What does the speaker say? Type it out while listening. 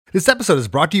This episode is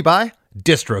brought to you by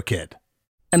DistroKid.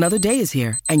 Another day is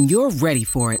here, and you're ready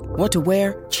for it. What to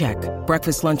wear? Check.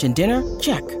 Breakfast, lunch, and dinner?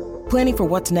 Check. Planning for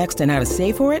what's next and how to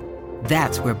save for it?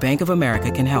 That's where Bank of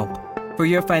America can help. For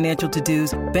your financial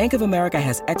to-dos, Bank of America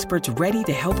has experts ready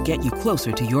to help get you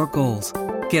closer to your goals.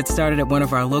 Get started at one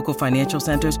of our local financial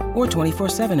centers or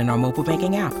 24/7 in our mobile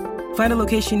banking app. Find a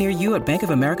location near you at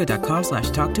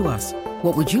bankofamerica.com/talktous.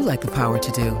 What would you like the power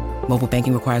to do? Mobile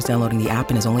banking requires downloading the app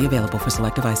and is only available for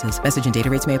select devices. Message and data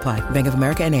rates may apply. Bank of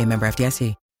America N.A., member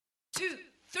FDIC. 2,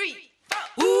 3,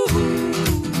 4. Ooh.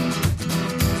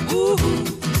 Ooh.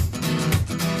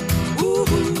 Ooh.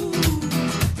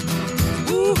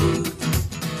 Ooh.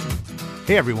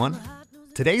 Hey everyone.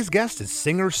 Today's guest is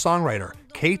singer-songwriter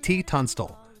KT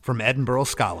Tunstall from Edinburgh,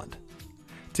 Scotland.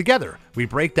 Together, we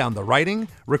break down the writing,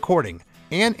 recording,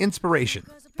 and inspiration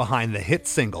behind the hit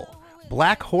single,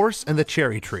 Black Horse and the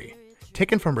Cherry Tree,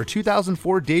 taken from her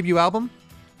 2004 debut album,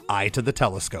 Eye to the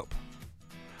Telescope.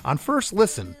 On first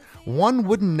listen, one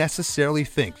wouldn't necessarily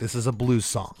think this is a blues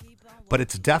song, but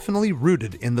it's definitely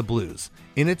rooted in the blues,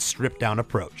 in its stripped-down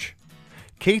approach.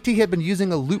 KT had been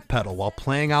using a loop pedal while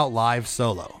playing out live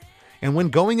solo, and when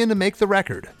going in to make the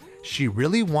record, she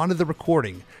really wanted the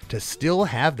recording to still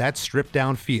have that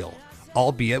stripped-down feel,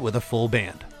 albeit with a full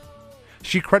band.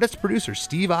 She credits producer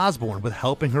Steve Osborne with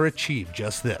helping her achieve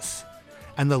just this.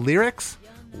 And the lyrics?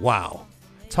 Wow.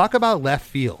 Talk about left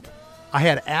field. I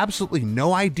had absolutely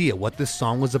no idea what this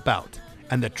song was about,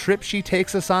 and the trip she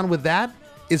takes us on with that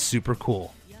is super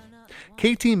cool.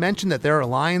 KT mentioned that there are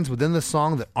lines within the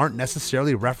song that aren't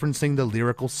necessarily referencing the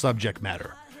lyrical subject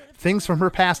matter, things from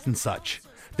her past and such,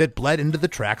 that bled into the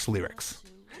track's lyrics.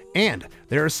 And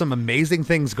there are some amazing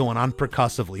things going on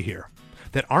percussively here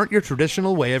that aren't your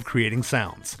traditional way of creating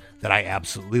sounds that I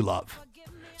absolutely love.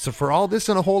 So for all this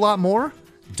and a whole lot more,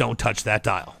 don't touch that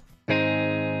dial.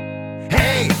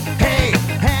 Hey,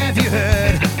 have you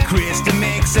heard? Krista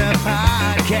makes a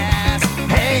podcast.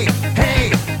 Hey,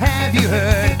 have you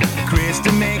heard?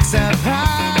 Krista makes a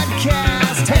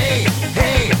podcast. Hey,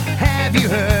 have you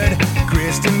heard?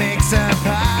 Krista makes a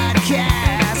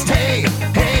podcast. Hey,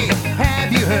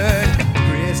 have you heard?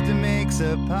 Krista makes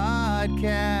a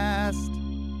podcast.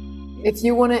 If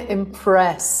you want to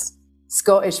impress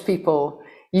Scottish people,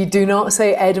 you do not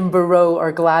say Edinburgh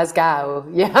or Glasgow.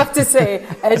 You have to say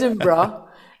Edinburgh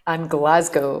and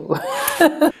Glasgow.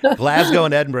 Glasgow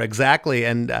and Edinburgh, exactly.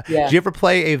 And Did you ever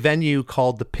play a venue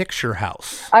called the Picture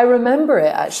House? I remember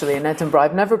it actually in Edinburgh.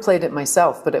 I've never played it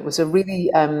myself, but it was a really,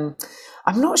 I'm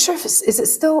not sure if is it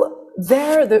still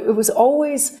there? It was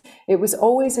always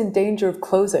in danger of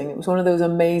closing. It was one of those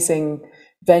amazing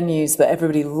venues that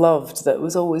everybody loved, that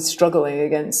was always struggling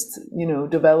against,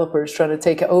 developers trying to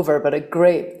take it over, but a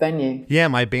great venue. Yeah,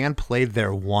 my band played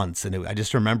there once, and I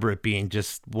just remember it being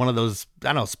just one of those,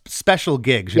 special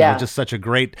gigs, just such a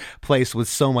great place with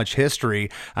so much history.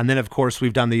 And then, of course,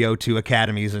 we've done the O2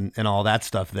 Academies and all that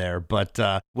stuff there. But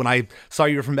when I saw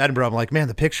you were from Edinburgh, I'm like, man,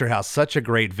 the Picture House, such a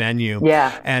great venue.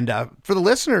 Yeah. And for the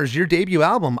listeners, your debut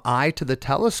album, Eye to the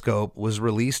Telescope, was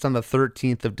released on the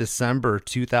 13th of December,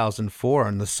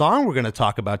 2004. And the song we're going to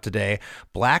talk about today,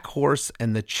 Black Horse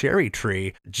and the Cherry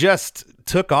Tree, just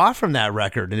took off from that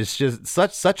record. And it's just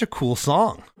such a cool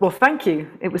song. Well, thank you.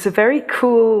 It was a very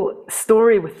cool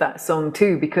story with that song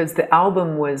too, because the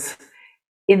album was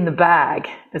in the bag,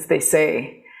 as they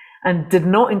say, and did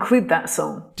not include that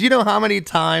song. Do you know how many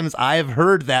times I've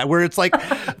heard that, where it's like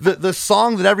the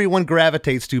song that everyone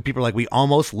gravitates to, people are like, we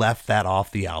almost left that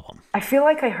off the album. I feel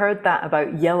like I heard that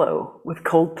about Yellow with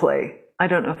Coldplay. I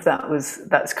don't know if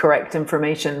that's correct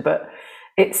information, but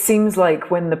it seems like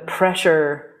when the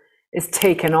pressure is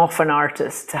taken off an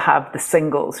artist to have the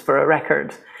singles for a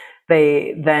record,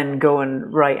 they then go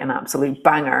and write an absolute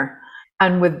banger.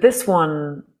 And with this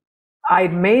one,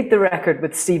 I'd made the record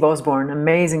with Steve Osborne,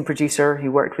 amazing producer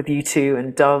who worked with U2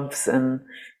 and Doves and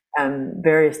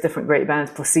various different great bands,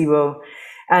 Placebo.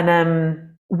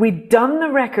 And we'd done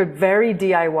the record very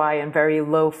DIY and very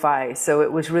lo-fi. So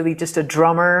it was really just a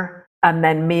drummer, and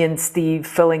then me and Steve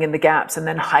filling in the gaps, and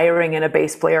then hiring in a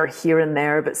bass player here and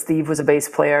there. But Steve was a bass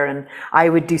player, and I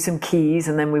would do some keys,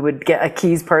 and then we would get a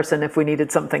keys person if we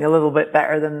needed something a little bit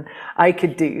better than I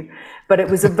could do. But it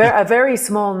was a very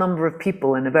small number of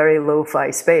people in a very lo-fi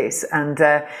space. And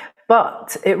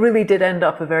But it really did end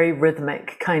up a very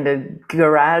rhythmic kind of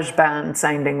garage band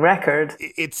sounding record.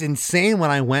 It's insane when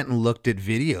I went and looked at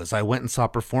videos. I went and saw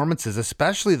performances,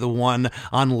 especially the one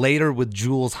on Later with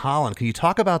Jools Holland. Can you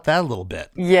talk about that a little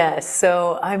bit? Yes.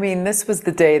 So, I mean, this was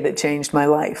the day that changed my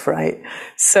life, right?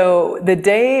 So the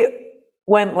day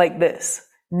went like this.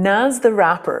 Nas the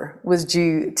Rapper was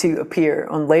due to appear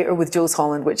on Later with Jules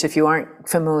Holland, which, if you aren't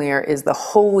familiar, is the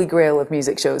holy grail of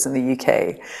music shows in the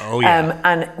UK. Oh, yeah.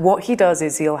 And what he does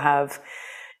is he'll have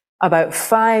about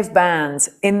 5 bands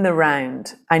in the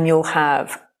round, and you'll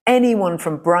have anyone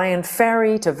from Brian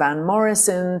Ferry to Van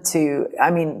Morrison to,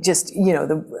 I mean, just, you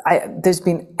know, there's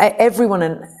been everyone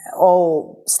and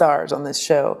all stars on this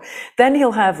show. Then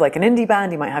he'll have like an indie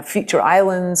band. He might have Future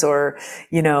Islands or,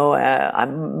 you know,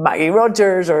 Maggie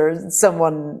Rogers or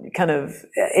someone kind of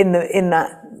in that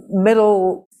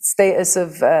middle status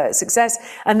of success.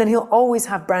 And then he'll always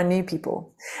have brand new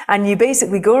people. And you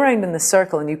basically go around in the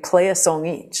circle and you play a song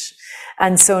each.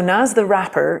 And so Nas the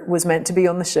Rapper was meant to be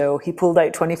on the show. He pulled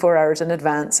out 24 hours in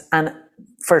advance. And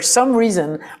for some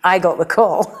reason, I got the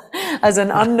call as an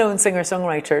unknown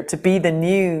singer-songwriter to be the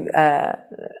new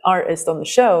artist on the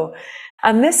show.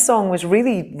 And this song was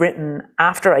really written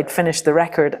after I'd finished the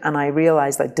record, and I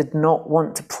realized I did not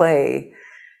want to play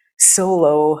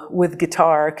solo with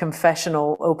guitar,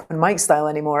 confessional, open mic style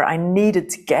anymore. I needed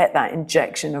to get that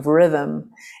injection of rhythm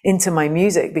into my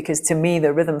music, because to me,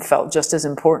 the rhythm felt just as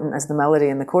important as the melody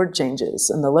and the chord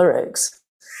changes and the lyrics.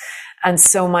 And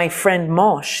so my friend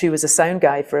Mosh, who was a sound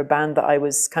guy for a band that I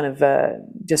was kind of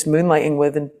just moonlighting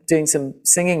with and doing some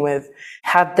singing with,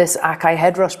 had this Akai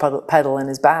Headrush pedal in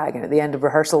his bag. And at the end of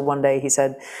rehearsal one day, he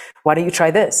said, why don't you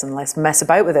try this and let's mess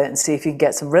about with it and see if you can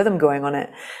get some rhythm going on it.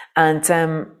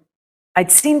 And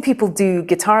I'd seen people do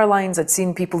guitar lines, I'd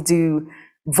seen people do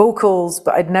vocals,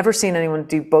 but I'd never seen anyone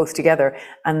do both together.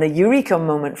 And the eureka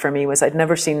moment for me was I'd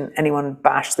never seen anyone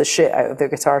bash the shit out of their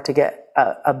guitar to get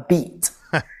a beat.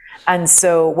 And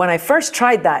so when I first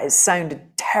tried that, it sounded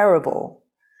terrible.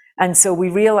 And so we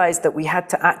realized that we had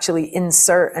to actually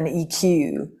insert an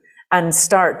EQ and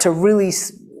start to really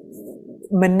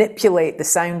manipulate the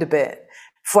sound a bit,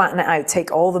 flatten it out,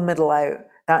 take all the middle out.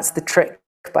 That's the trick,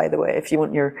 by the way. If you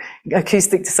want your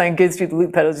acoustic to sound good through the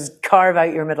loop pedals, just carve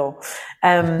out your middle.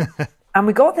 And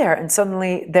we got there, and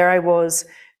suddenly there I was,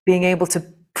 being able to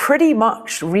pretty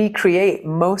much recreate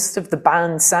most of the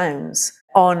band sounds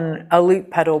on a loop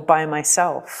pedal by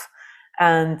myself.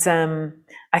 And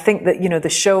I think that, you know, the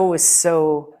show was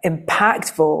so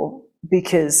impactful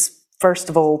because, first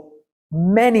of all,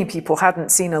 many people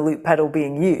hadn't seen a loop pedal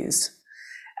being used.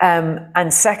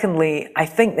 And secondly, I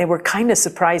think they were kind of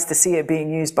surprised to see it being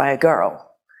used by a girl.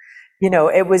 You know,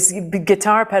 it was,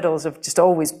 guitar pedals have just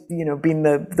always, you know, been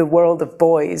the world of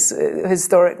boys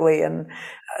historically, and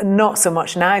not so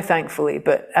much now, thankfully.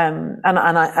 But and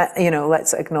I, you know,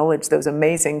 let's acknowledge those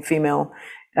amazing female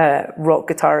rock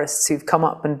guitarists who've come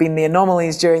up and been the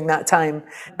anomalies during that time.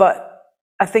 But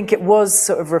I think it was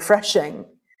sort of refreshing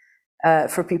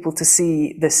for people to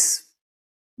see this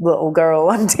little girl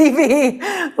on TV,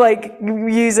 like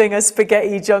using a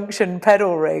Spaghetti Junction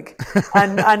pedal rig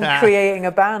and creating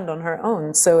a band on her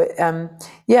own. So it,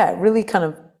 yeah, it really kind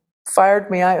of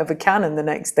fired me out of a cannon the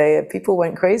next day. People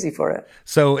went crazy for it.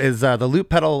 So is the loop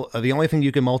pedal the only thing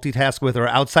you can multitask with, or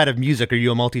outside of music, are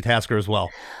you a multitasker as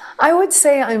well? I would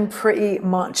say I'm pretty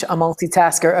much a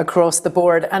multitasker across the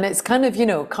board. And it's kind of, you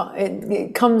know,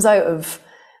 it comes out of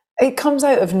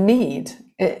need.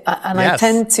 And yes.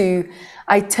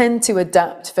 I tend to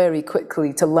adapt very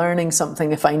quickly to learning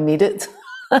something if I need it.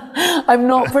 I'm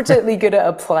not particularly good at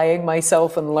applying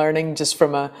myself and learning just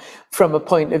from a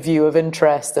point of view of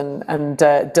interest and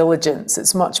diligence.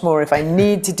 It's much more, if I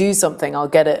need to do something, I'll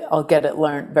get it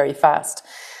learned very fast.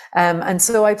 And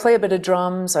so I play a bit of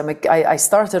drums. I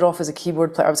started off as a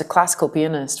keyboard player. I was a classical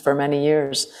pianist for many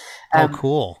years. Oh,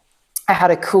 cool. I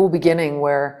had a cool beginning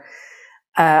where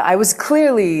I was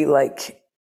clearly like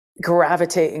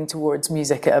gravitating towards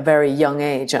music at a very young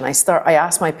age. And I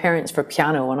asked my parents for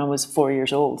piano when I was 4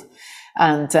 years old.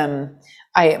 And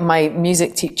my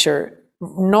music teacher,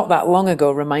 not that long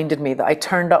ago, reminded me that I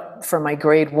turned up for my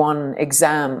grade 1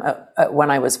 exam when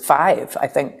I was 5, I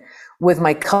think, with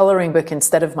my coloring book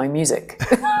instead of my music,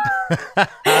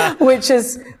 which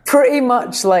is pretty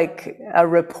much like a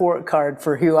report card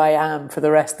for who I am for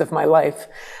the rest of my life.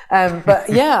 But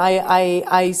yeah,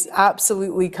 I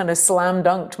absolutely kind of slam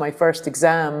dunked my first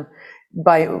exam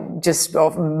by just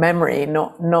off memory,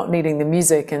 not needing the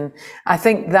music. And I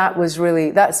think that's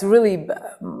really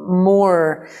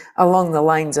more along the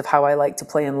lines of how I like to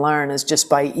play and learn, is just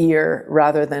by ear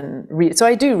rather than read. So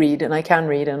I do read, and I can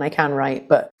read, and I can write,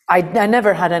 but I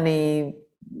never had any,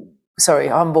 sorry,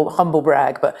 humble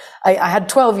brag, but I had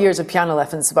 12 years of piano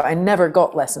lessons, but I never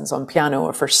got lessons on piano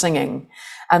or for singing.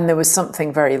 And there was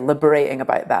something very liberating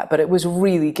about that. But it was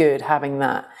really good having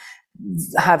that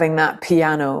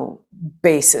piano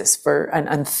basis for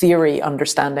and theory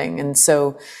understanding. And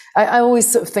so I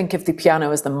always sort of think of the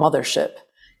piano as the mothership.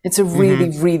 It's a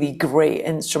really, really great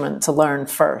instrument to learn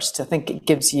first. I think it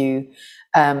gives you,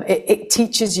 it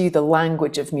teaches you the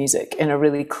language of music in a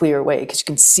really clear way, because you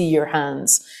can see your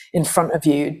hands in front of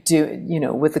you,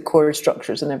 with the chord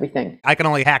structures and everything. I can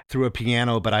only hack through a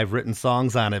piano, but I've written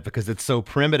songs on it because it's so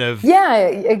primitive. Yeah,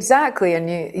 exactly.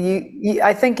 And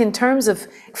I think in terms of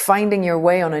finding your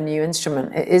way on a new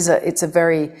instrument,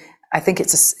 I think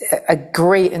it's a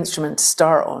great instrument to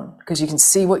start on, because you can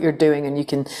see what you're doing and you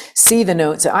can see the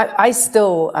notes. I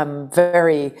still am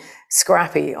very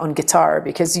scrappy on guitar,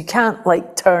 because you can't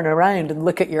like turn around and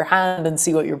look at your hand and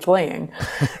see what you're playing.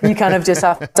 You kind of just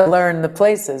have to learn the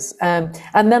places. And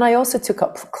then I also took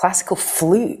up classical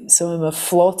flute. So I'm a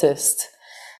flautist.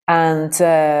 And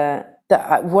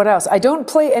what else? I don't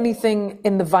play anything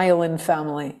in the violin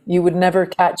family. You would never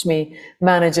catch me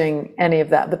managing any of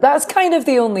that. But that's kind of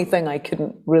the only thing I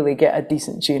couldn't really get a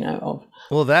decent tune out of.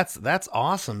 Well, that's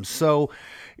awesome. So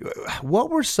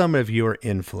what were some of your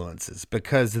influences?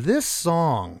 Because this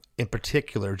song in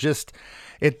particular,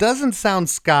 it doesn't sound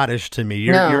Scottish to me.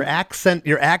 Your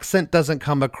accent doesn't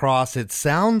come across. It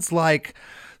sounds like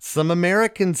some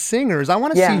American singers. I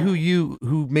want to see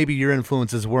who maybe your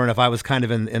influences were, and if I was kind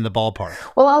of in the ballpark.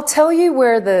 Well, I'll tell you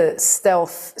where the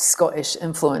stealth Scottish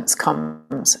influence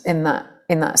comes in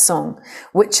that song,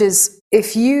 which is,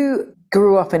 if you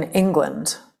grew up in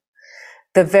England,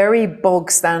 the very bog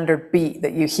standard beat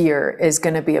that you hear is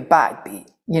going to be a backbeat.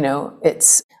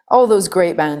 It's all those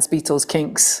great bands, Beatles,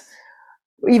 Kinks,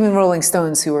 even Rolling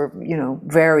Stones, who were,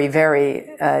 very, very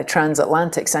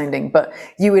transatlantic sounding, but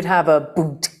you would have a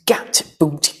boom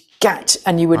gat,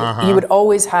 and you would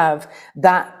always have,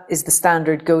 that is the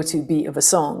standard go-to beat of a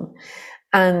song.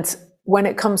 And when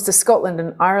it comes to Scotland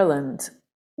and Ireland,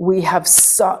 we have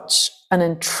such an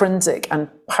intrinsic and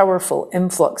powerful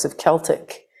influx of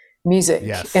Celtic music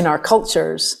in our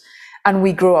cultures, and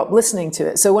we grew up listening to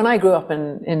it. So when I grew up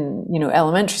in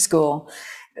elementary school,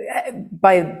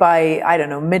 by I don't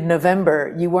know,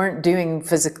 mid-November, you weren't doing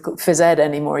phys ed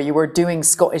anymore. You were doing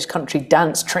Scottish country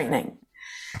dance training.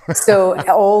 So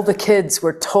all the kids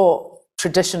were taught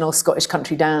traditional Scottish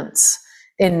country dance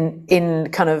in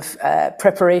kind of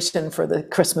preparation for the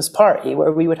Christmas party,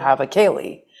 where we would have a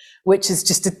ceilidh, which is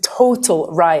just a total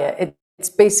riot. It's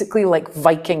basically like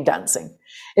Viking dancing.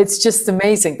 It's just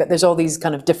amazing. But there's all these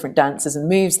kind of different dances and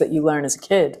moves that you learn as a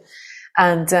kid.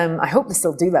 And I hope they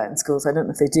still do that in schools. I don't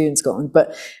know if they do in Scotland.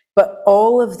 But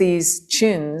all of these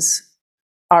tunes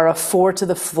are a 4 to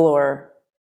the floor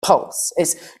pulse.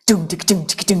 It's doom, ticka, doom,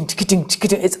 ticka, doom, ticka, doom, ticka,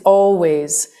 doom. It's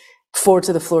always 4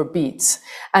 to the floor beats.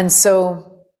 And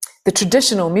so the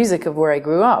traditional music of where I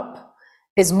grew up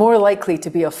is more likely to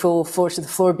be a full 4 to the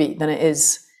floor beat than it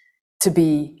is to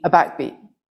be a backbeat.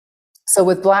 So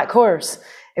with Black Horse,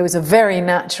 it was a very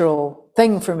natural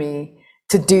thing for me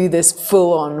to do this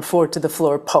full-on 4 to the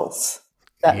floor pulse.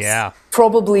 That's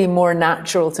probably more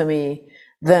natural to me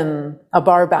than a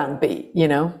bar band beat,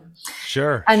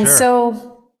 Sure. And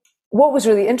so what was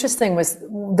really interesting was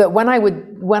that when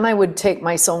I would take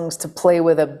my songs to play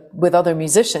with other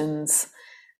musicians,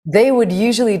 they would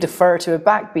usually defer to a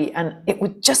backbeat, and it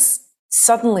would just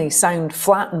suddenly sound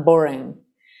flat and boring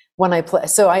when I play.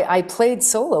 So I played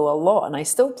solo a lot, and I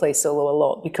still play solo a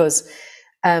lot, because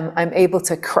I'm able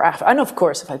to craft. And of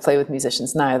course, if I play with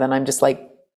musicians now, then I'm just like,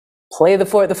 play the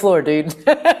 4 to the floor, dude.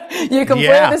 You can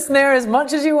play the snare as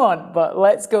much as you want, but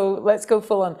let's go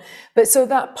full on. But so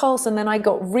that pulse, and then I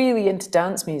got really into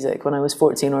dance music when I was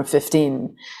 14 or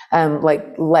 15,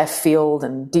 like Left Field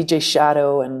and DJ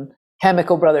Shadow and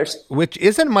Chemical Brothers. Which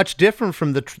isn't much different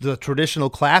from the traditional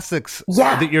classics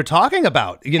that you're talking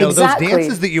about. Those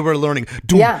dances that you were learning.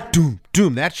 Doom, doom,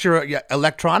 doom. That's your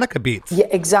electronica beats. Yeah,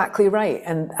 exactly right.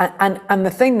 And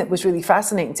the thing that was really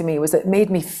fascinating to me was it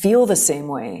made me feel the same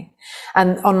way.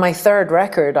 And on my third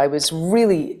record, I was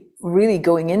really, really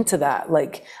going into that.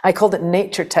 Like, I called it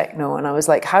nature techno. And I was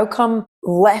like, how come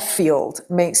Left Field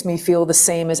makes me feel the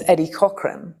same as Eddie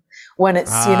Cochran? When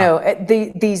it's,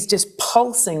 these just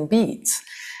pulsing beats.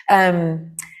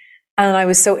 And I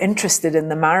was so interested in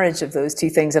the marriage of those two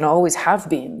things, and I always have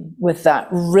been, with that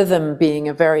rhythm being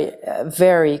a very,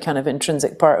 very kind of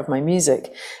intrinsic part of my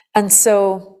music. And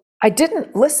so I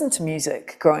didn't listen to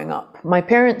music growing up. My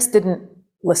parents didn't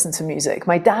listen to music.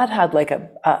 My dad had like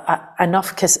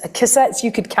enough cassettes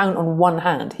you could count on one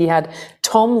hand. He had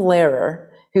Tom Lehrer,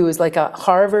 who was like a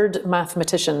Harvard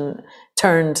mathematician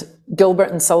turned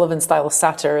Gilbert and Sullivan style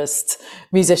satirist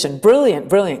musician. Brilliant,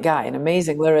 brilliant guy, an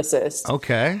amazing lyricist.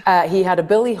 Okay. He had a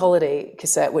Billie Holiday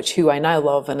cassette, who I now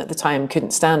love, and at the time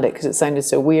couldn't stand it because it sounded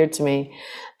so weird to me.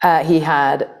 He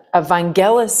had a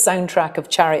Vangelis soundtrack of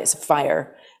Chariots of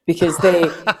Fire, because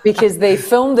they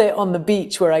filmed it on the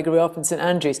beach where I grew up in St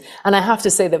Andrews. And I have to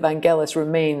say that Vangelis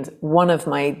remained one of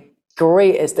my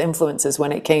greatest influences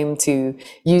when it came to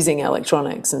using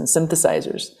electronics and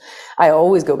synthesizers. I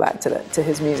always go back to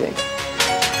his music.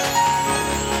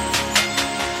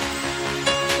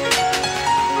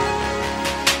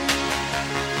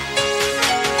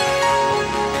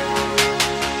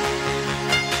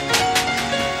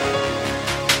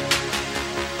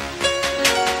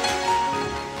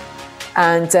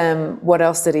 And what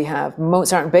else did he have?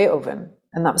 Mozart and Beethoven.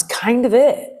 And that was kind of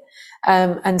it.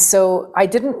 And so I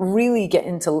didn't really get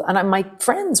into, and my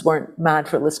friends weren't mad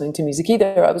for listening to music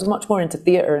either. I was much more into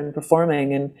theatre and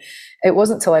performing. And it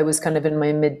wasn't till I was kind of in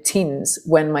my mid-teens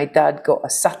when my dad got a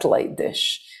satellite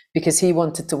dish because he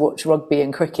wanted to watch rugby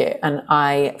and cricket, and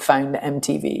I found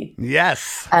MTV.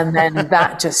 Yes. And then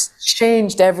that just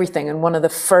changed everything. And one of the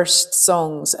first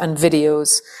songs and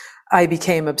videos I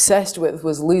became obsessed with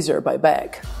was Loser by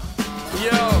Beck. Yo,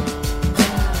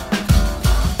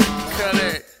 cut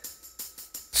it.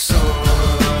 So,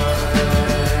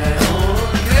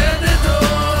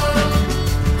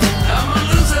 I'm a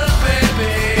loser,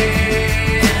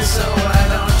 baby. So why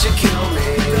don't you kill me?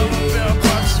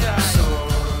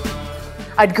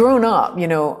 I'd grown up,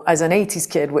 as an 80s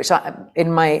kid, which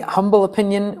in my humble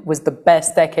opinion was the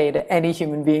best decade any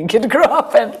human being could grow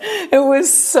up in. It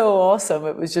was so awesome.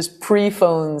 It was just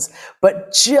pre-phones,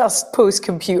 but just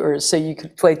post-computers, so you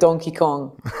could play Donkey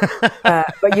Kong.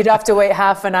 But you'd have to wait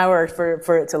half an hour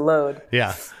for it to load.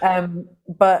 Yeah.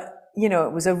 But,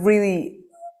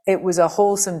 it was a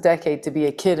wholesome decade to be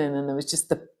a kid in, and it was just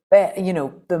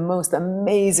the most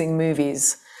amazing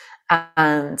movies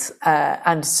and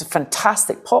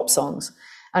fantastic pop songs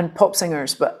and pop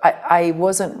singers, but I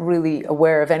wasn't really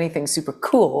aware of anything super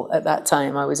cool at that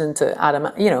time. I was into Adam,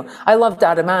 I loved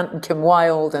Adam Ant and Kim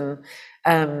Wilde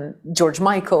and George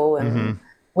Michael and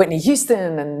Whitney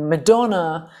Houston and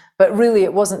Madonna, but really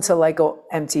it wasn't till I got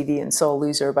MTV and saw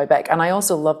Loser by Beck. And I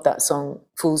also loved that song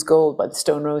Fool's Gold by the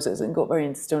Stone Roses and got very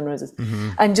into Stone Roses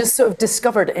and just sort of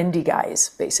discovered indie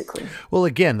guys, basically. Well,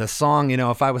 again, the song,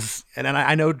 if I was, and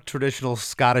I know traditional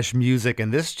Scottish music,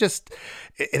 and this just,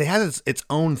 it has its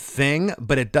own thing,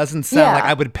 but it doesn't sound like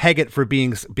I would peg it for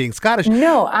being Scottish.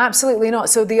 No, absolutely not.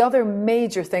 So the other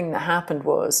major thing that happened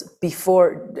was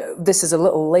before, this is a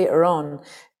little later on,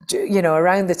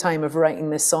 around the time of writing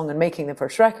this song and making the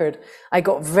first record, I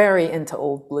got very into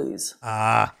old blues.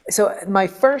 So my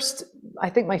first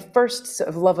sort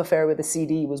of love affair with a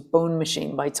CD was Bone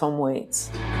Machine by Tom Waits.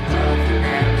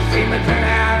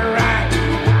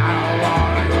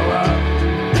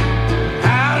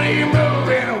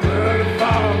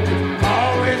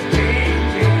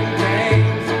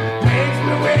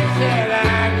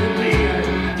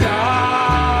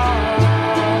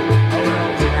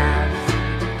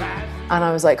 And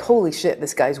I was like, holy shit,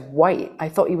 this guy's white. I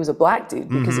thought he was a black dude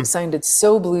because it sounded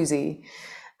so bluesy.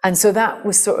 And so that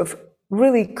was sort of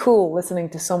really cool, listening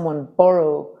to someone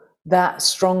borrow that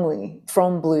strongly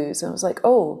from blues. And I was like,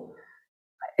 oh,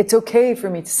 it's okay for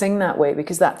me to sing that way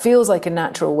because that feels like a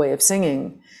natural way of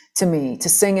singing to me, to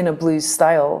sing in a blues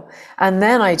style. And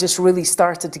then I just really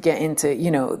started to get into,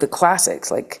 the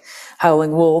classics like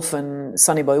Howling Wolf and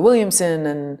Sonny Boy Williamson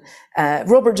and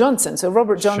Robert Johnson. So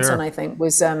Robert Johnson, I think,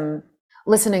 was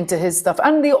listening to his stuff.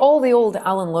 And all the old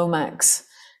Alan Lomax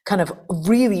kind of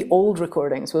really old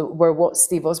recordings were what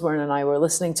Steve Osborne and I were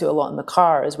listening to a lot in the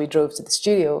car as we drove to the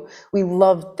studio. We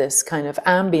loved this kind of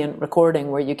ambient recording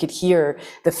where you could hear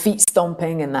the feet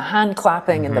stomping and the hand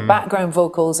clapping and the background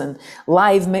vocals and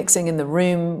live mixing in the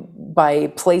room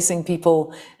by placing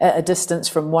people at a distance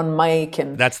from one mic.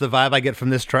 And that's the vibe I get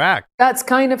from this track. That's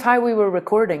kind of how we were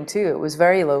recording too. It was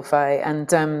very lo-fi, and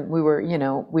we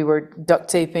were duct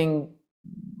taping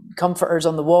comforters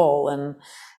on the wall,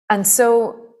 and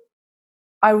so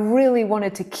I really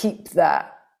wanted to keep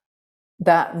that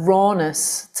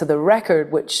rawness to the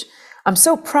record, which I'm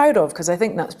so proud of, because I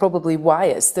think that's probably why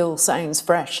it still sounds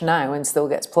fresh now and still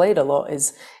gets played a lot.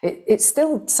 Is it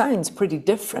still sounds pretty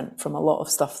different from a lot of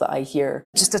stuff that I hear.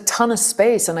 Just a ton of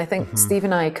space, and I think Steve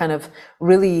and I kind of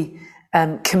really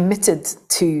committed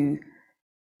to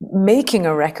making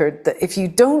a record that if you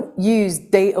don't use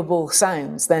dateable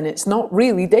sounds, then it's not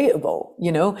really dateable.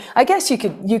 I guess you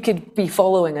could be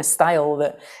following a style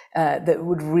that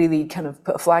would really kind of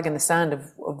put a flag in the sand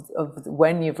of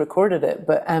when you've recorded it.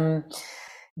 But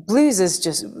blues is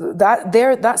just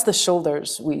that's the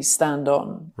shoulders we stand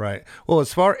on. Right. Well,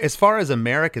 as far as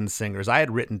American singers, I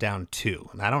had written down two,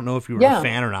 and I don't know if you were a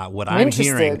fan or not. What I'm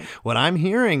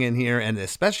hearing in here, and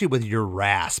especially with your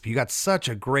rasp, you got such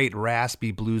a great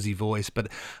raspy bluesy voice, but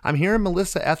I'm hearing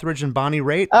Melissa Etheridge and Bonnie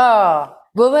Raitt. Oh,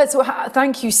 Well,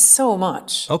 thank you so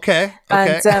much. Okay.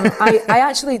 And I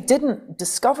actually didn't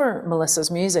discover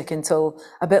Melissa's music until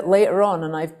a bit later on,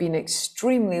 and I've been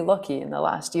extremely lucky in the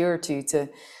last year or two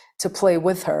to play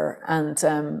with her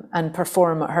and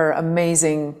perform at her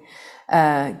amazing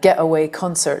getaway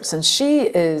concerts. And she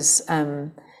is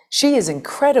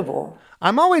incredible.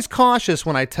 I'm always cautious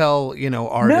when I tell,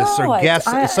 artists or guests.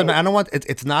 I don't want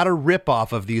it's not a rip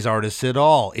off of these artists at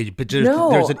all. But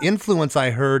there's an influence I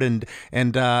heard, and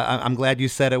I'm glad you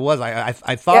said it was. I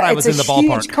thought I was in the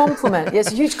ballpark. It's a huge compliment.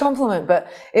 Yes, a huge compliment.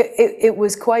 But it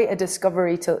was quite a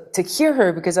discovery to hear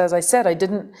her, because, as I said, I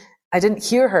didn't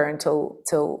hear her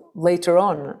until later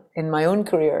on in my own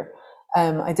career.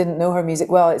 I didn't know her music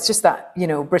well. It's just that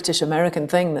British American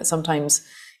thing that sometimes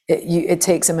it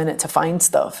takes a minute to find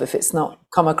stuff if it's not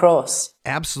come across.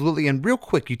 Absolutely. And real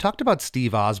quick, you talked about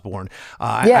Steve Osborne.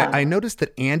 I noticed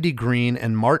that Andy Green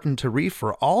and Martin Tarif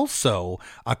are also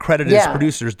credited as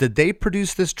producers. Did they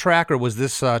produce this track, or was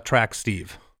this track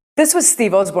Steve? This was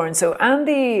Steve Osborne. So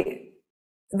Andy,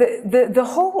 the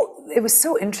whole, it was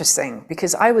so interesting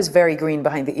because I was very green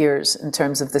behind the ears in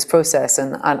terms of this process,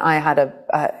 and I had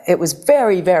it was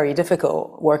very, very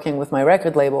difficult working with my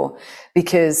record label,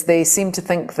 because they seemed to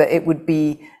think that it would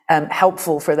be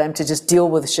helpful for them to just deal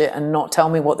with shit and not tell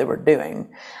me what they were doing.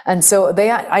 And so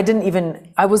I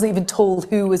wasn't even told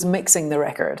who was mixing the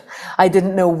record. I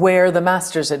didn't know where the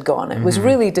masters had gone. It was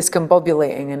really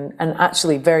discombobulating and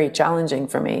actually very challenging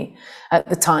for me at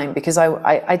the time, because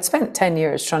I'd spent 10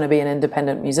 years trying to be an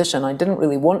independent musician. I didn't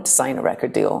really want to sign a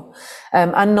record deal.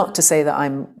 And not to say that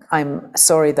I'm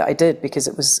sorry that I did, because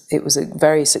it was a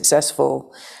very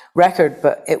successful record,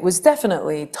 but it was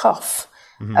definitely tough.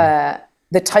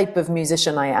 The type of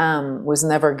musician I am was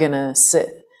never gonna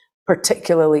sit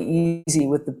particularly easy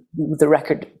with the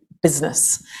record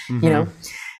business,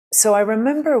 So I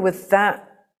remember with that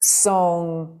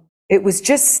song, it was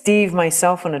just Steve,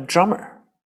 myself, and a drummer,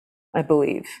 I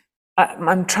believe.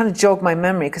 I'm trying to jog my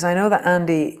memory, because I know that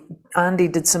Andy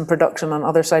did some production on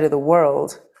Other Side of the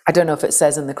World. I don't know if it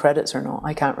says in the credits or not.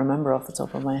 I can't remember off the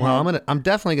top of my head. Well, I'm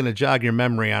definitely gonna jog your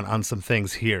memory on some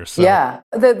things here. So. Yeah,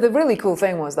 the really cool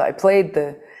thing was that I played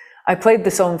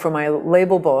the song for my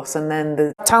label boss, and then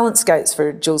the talent scouts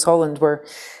for Jools Holland were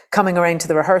coming around to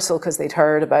the rehearsal because they'd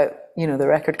heard about the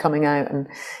record coming out,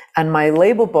 and my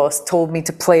label boss told me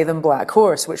to play them Black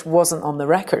Horse, which wasn't on the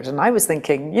record, and I was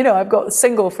thinking, I've got a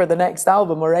single for the next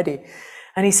album already,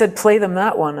 and he said play them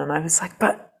that one, and I was like,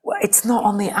 but it's not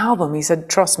on the album. He said,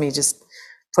 trust me, just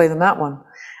play them that one.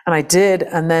 And I did.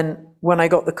 And then when I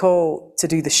got the call to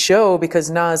do the show, because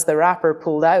Nas the rapper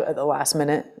pulled out at the last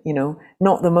minute,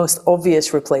 not the most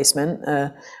obvious replacement,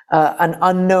 an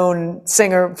unknown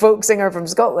folk singer from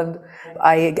Scotland,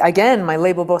 my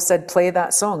label boss said, play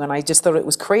that song. And I just thought it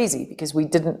was crazy because we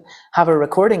didn't have a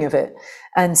recording of it.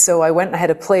 And so I went ahead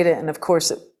and played it. And of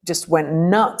course, it just went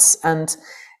nuts. And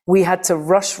we had to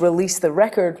rush release the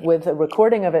record with a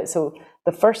recording of it. So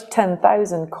the first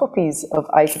 10,000 copies of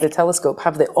Eye to the Telescope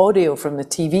have the audio from the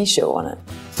TV show on it.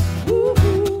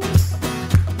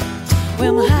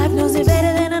 Well, my heart knows it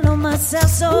better than I know myself,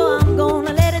 so I'm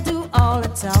gonna let it do all the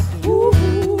talking.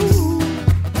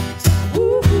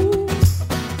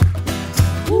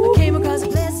 I came across a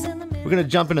place in the middle. We're going to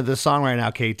jump into this song right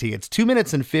now, KT. It's 2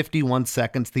 minutes and 51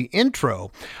 seconds. The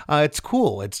intro, it's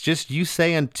cool. It's just you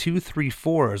saying 2, 3,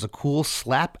 4. There's a cool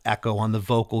slap echo on the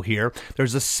vocal here.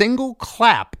 There's a single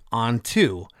clap on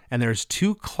 2, and there's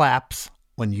 2 claps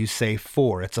when you say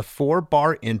 4. It's a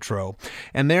 4-bar intro,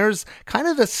 and there's kind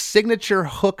of the signature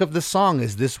hook of the song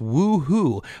is this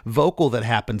woo-hoo vocal that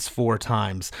happens 4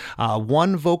 times.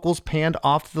 One vocal's panned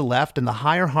off to the left, and the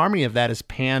higher harmony of that is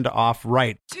panned off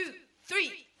right. 2,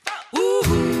 3, 4.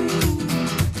 Woo-hoo.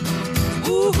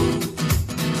 Woo-hoo.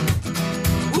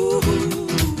 Woo-hoo.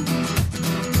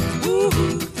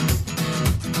 Woo-hoo.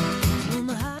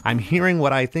 I'm hearing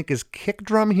what I think is kick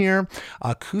drum here,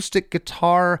 acoustic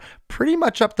guitar, pretty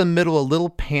much up the middle, a little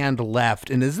panned left.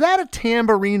 And is that a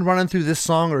tambourine running through this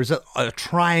song, or is it a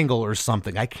triangle or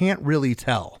something? I can't really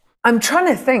tell. I'm trying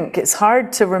to think. It's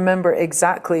hard to remember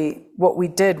exactly what we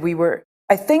did. We were,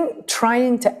 I think,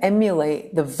 trying to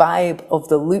emulate the vibe of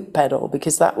the loop pedal,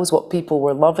 because that was what people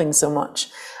were loving so much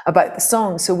about the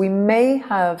song. So we may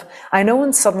have, I know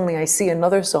when Suddenly I See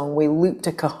Another Song, we looped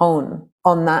a cajon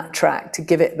on that track to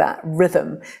give it that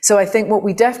rhythm. So I think what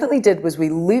we definitely did was we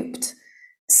looped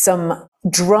some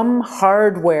drum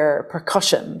hardware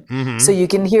percussion. Mm-hmm. So you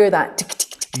can hear that tick, tick,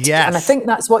 tick, tick. Yes. And I think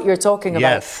that's what you're talking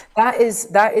about. Yes. That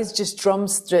is just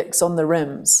drumsticks on the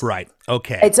rims. Right.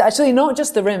 Okay. It's actually not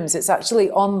just the rims, it's actually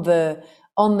on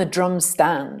the drum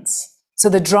stands. So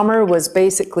the drummer was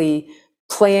basically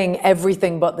playing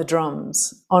everything but the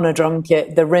drums on a drum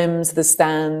kit, the rims, the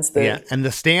stands. And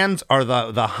the stands are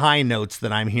the high notes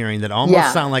that I'm hearing that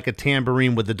almost sound like a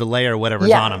tambourine with the delay or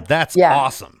whatever's on them. That's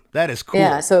awesome. That is cool.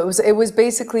 Yeah, so it was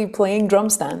basically playing drum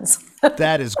stands.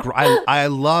 That is great. I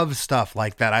love stuff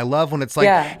like that. I love when it's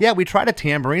like, we tried a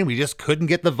tambourine, we just couldn't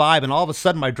get the vibe, and all of a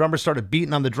sudden my drummer started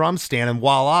beating on the drum stand, and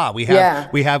voila, we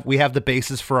have the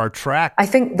basis for our track. I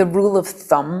think the rule of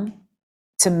thumb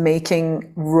to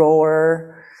making raw,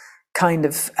 kind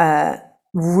of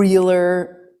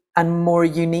realer and more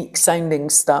unique sounding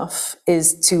stuff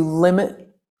is to limit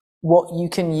what you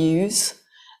can use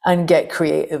and get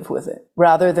creative with it,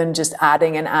 rather than just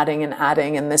adding and adding and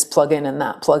adding, and this plugin and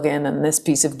that plugin and this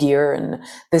piece of gear and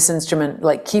this instrument.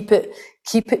 Like, keep it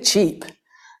cheap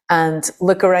and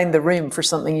look around the room for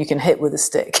something you can hit with a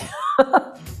stick.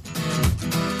 Well,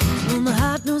 my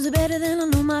heart knows it better than I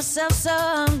know myself, so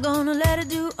I'm gonna let it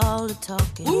do all the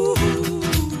talking. Ooh,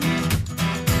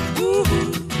 ooh.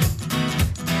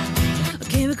 I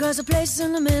came across a place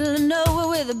in the middle of nowhere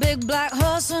with a big black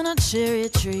horse and a cherry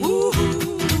tree. Ooh.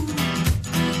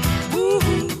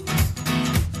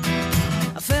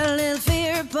 I felt a little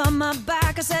fear upon my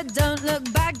back. I said, don't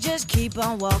look back, just keep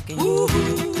on walking. Ooh.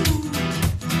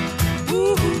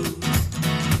 Ooh.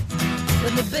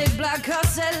 But the big black horse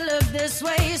said, look this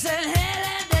way. He said, hey,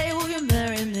 that day, will you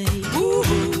marry me? Ooh.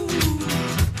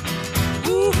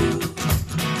 Ooh.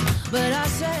 But I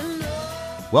said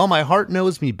no. Well, my heart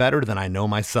knows me better than I know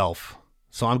myself,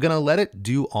 so I'm going to let it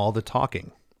do all the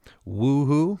talking.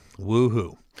 Woohoo,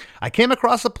 woohoo. I came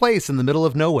across a place in the middle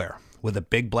of nowhere with a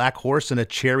big black horse and a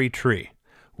cherry tree.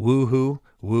 Woohoo,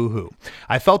 woohoo.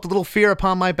 I felt a little fear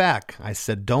upon my back. I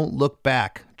said, don't look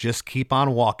back, just keep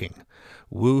on walking.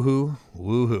 Woohoo,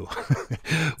 woohoo.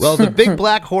 Well, the big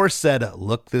black horse said,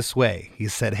 look this way. He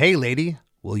said, hey, lady,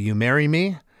 will you marry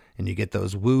me? And you get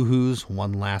those woohoos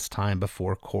one last time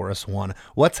before chorus one.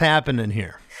 What's happening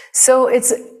here? So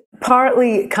it's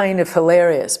partly kind of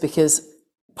hilarious because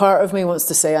part of me wants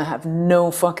to say I have no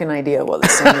fucking idea what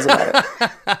this song is about.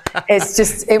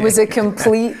 It was a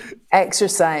complete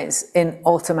exercise in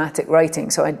automatic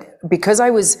writing. So because I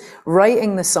was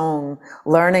writing the song,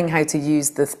 learning how to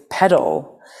use the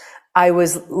pedal, I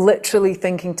was literally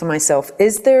thinking to myself,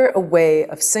 is there a way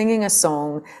of singing a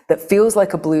song that feels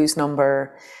like a blues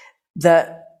number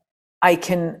that I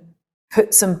can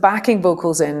put some backing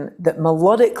vocals in that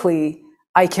melodically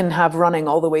I can have running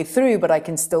all the way through, but I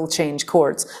can still change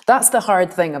chords? That's the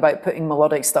hard thing about putting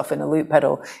melodic stuff in a loop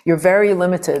pedal. You're very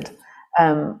limited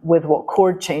with what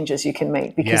chord changes you can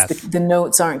make because the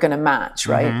notes aren't going to match,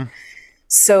 right? Mm-hmm.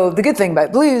 So the good thing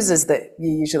about blues is that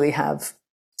you usually have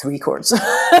 3 chords.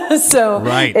 So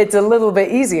it's a little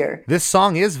bit easier. This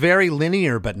song is very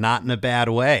linear, but not in a bad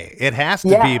way. It has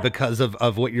to be because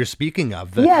of what you're speaking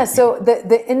of. So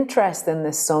the interest in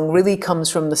this song really comes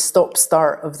from the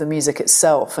stop-start of the music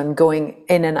itself and going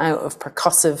in and out of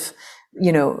percussive,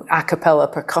 a cappella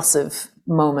percussive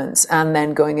moments and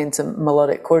then going into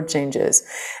melodic chord changes.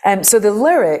 So the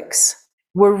lyrics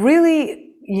were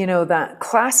really, that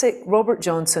classic Robert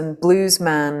Johnson blues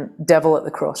man, Devil at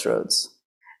the Crossroads.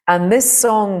 And this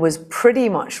song was pretty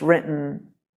much written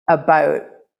about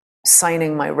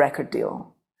signing my record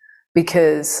deal,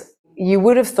 because you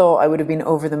would have thought I would have been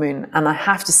over the moon. And I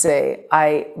have to say,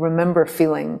 I remember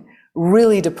feeling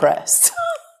really depressed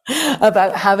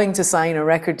about having to sign a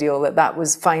record deal, that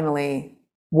was finally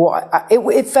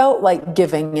it felt like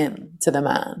giving in to the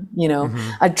man, Mm-hmm.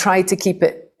 I'd tried to keep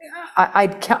it.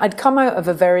 I'd come out of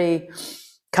a very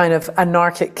kind of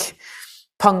anarchic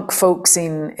punk folk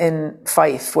scene in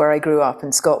Fife, where I grew up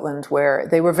in Scotland, where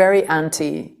they were very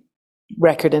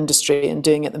anti-record industry and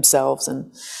doing it themselves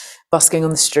and busking on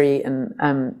the street, and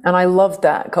I loved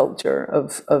that culture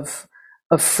of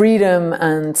freedom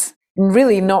and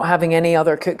really not having any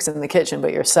other cooks in the kitchen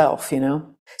but yourself,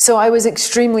 So I was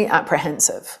extremely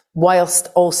apprehensive, whilst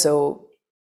also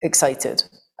excited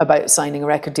about signing a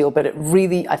record deal, but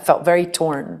I felt very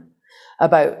torn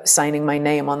about signing my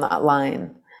name on that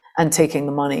line and taking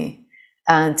the money,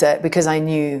 and because I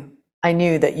knew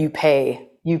that you pay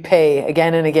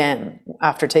again and again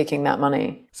after taking that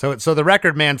money. So the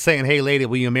record man saying, "Hey, lady,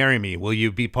 will you marry me? Will you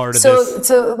be part of this?"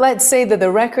 So let's say that the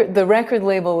record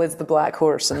label is the Black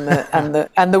Horse, and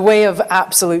the way of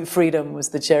absolute freedom was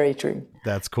the Cherry Tree.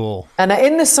 That's cool. And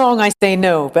in the song I say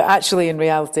no, but actually in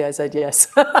reality I said yes.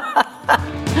 Suddenly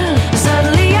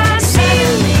I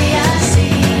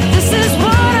see, this is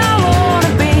what I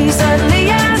wanna be.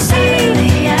 Suddenly I see.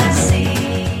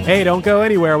 Hey, don't go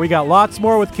anywhere. We got lots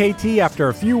more with KT after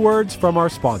a few words from our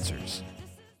sponsors.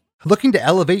 Looking to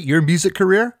elevate your music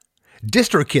career?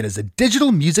 DistroKid is a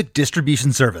digital music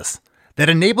distribution service. that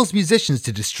enables musicians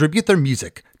to distribute their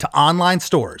music to online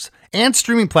stores and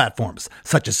streaming platforms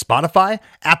such as Spotify,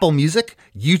 Apple Music,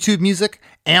 YouTube Music,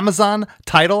 Amazon,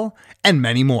 Tidal, and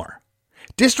many more.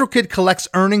 DistroKid collects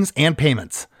earnings and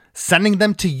payments, sending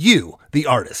them to you, the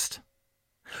artist.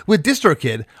 With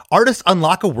DistroKid, artists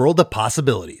unlock a world of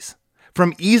possibilities.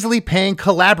 From easily paying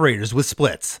collaborators with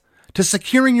splits, to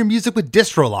securing your music with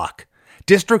DistroLock,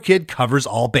 DistroKid covers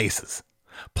all bases.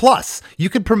 Plus, you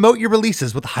can promote your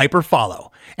releases with Hyperfollow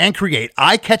and create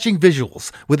eye-catching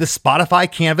visuals with the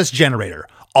Spotify Canvas generator,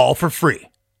 all for free.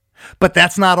 But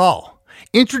that's not all.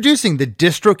 Introducing the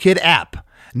DistroKid app,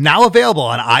 now available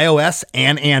on iOS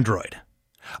and Android.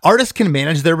 Artists can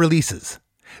manage their releases,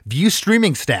 view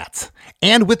streaming stats,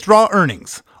 and withdraw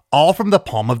earnings, all from the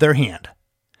palm of their hand.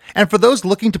 And for those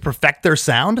looking to perfect their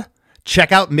sound,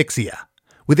 check out Mixia.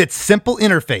 With its simple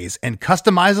interface and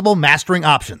customizable mastering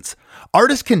options,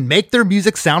 artists can make their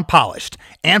music sound polished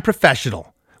and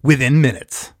professional within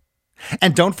minutes.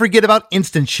 And don't forget about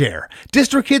Instant Share,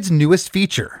 DistroKid's newest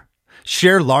feature.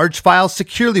 Share large files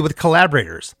securely with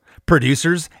collaborators,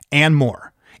 producers, and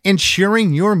more,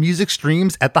 ensuring your music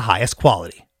streams at the highest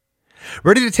quality.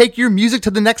 Ready to take your music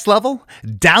to the next level?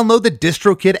 Download the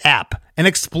DistroKid app and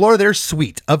explore their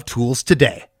suite of tools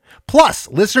today. Plus,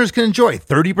 listeners can enjoy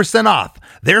 30% off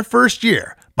their first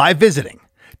year by visiting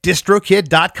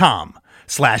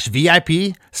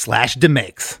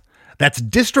distrokid.com/VIP/demakes. That's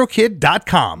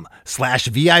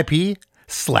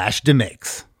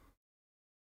distrokid.com/VIP/demakes.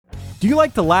 Do you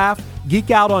like to laugh,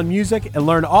 geek out on music, and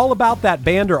learn all about that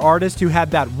band or artist who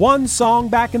had that one song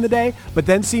back in the day, but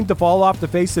then seemed to fall off the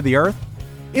face of the earth?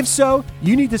 If so,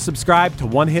 you need to subscribe to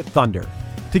One Hit Thunder.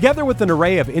 Together with an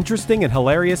array of interesting and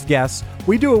hilarious guests,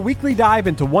 we do a weekly dive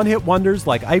into one-hit wonders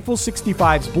like Eiffel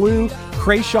 65's Blue,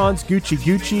 Krayshawn's Gucci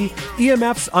Gucci,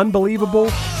 EMF's Unbelievable,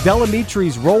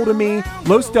 Delamitri's Roll to Me,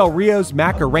 Los Del Rio's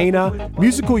Macarena,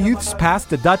 Musical Youth's Pass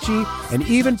the Dutchie, and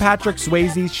even Patrick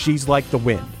Swayze's She's Like the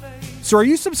Wind. So are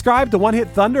you subscribed to One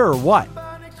Hit Thunder or what?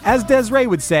 As Des'ree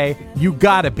would say, you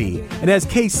gotta be. And as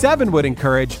K7 would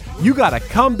encourage, you gotta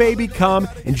come baby come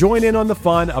and join in on the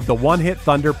fun of the One Hit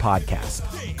Thunder podcast.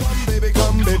 Come, baby,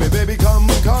 come, baby, baby, come,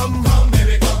 come. Come,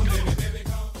 baby, come, baby, baby,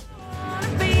 come.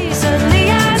 Suddenly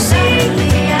I see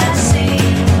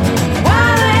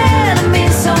why the hell it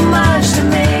means so much to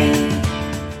me.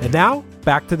 And now,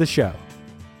 back to the show.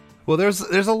 Well, there's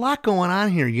a lot going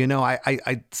on here. You know, I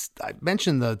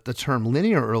mentioned the term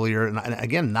linear earlier, and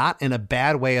again, not in a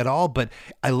bad way at all, but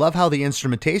I love how the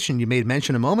instrumentation you made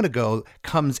mention a moment ago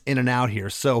comes in and out here.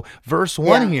 So verse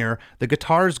 1 here, the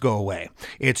guitars go away.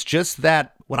 It's just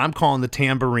that, what I'm calling the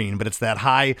tambourine, but it's that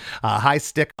high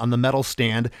stick on the metal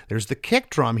stand. There's the kick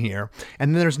drum here,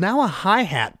 and then there's now a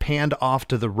hi-hat panned off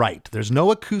to the right. There's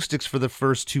no acoustics for the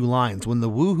first two lines. When the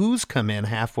woohoos come in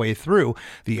halfway through,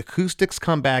 the acoustics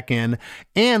come back in,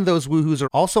 and those woohoos are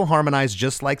also harmonized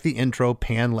just like the intro,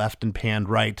 pan left and pan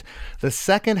right. The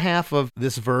second half of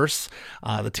this verse,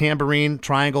 the tambourine,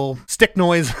 triangle, stick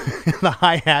noise, the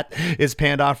hi-hat is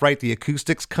panned off right. The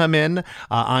acoustics come in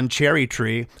on Cherry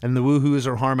Tree, and the woohoos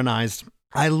are harmonized.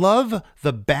 I love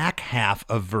the back half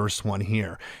of verse 1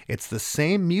 here. It's the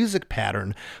same music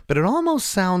pattern, but it almost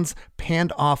sounds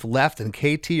panned off left. And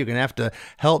KT, you're going to have to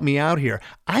help me out here.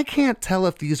 I can't tell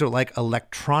if these are like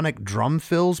electronic drum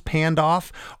fills panned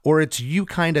off, or it's you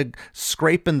kind of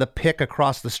scraping the pick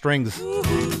across the strings. When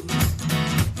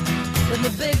the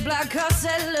big black car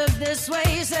said, look this way,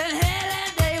 he said, hey,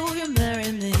 that day will you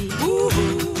marry me?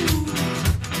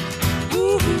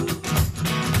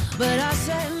 But I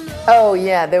said, no. Oh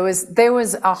yeah, there was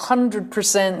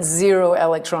 100% zero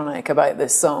electronic about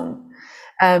this song.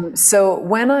 So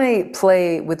when I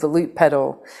play with the loop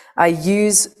pedal, I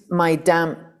use my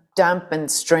dampened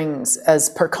strings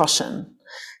as percussion.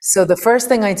 So the first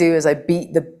thing I do is I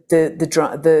beat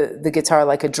the guitar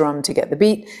like a drum to get the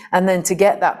beat, and then to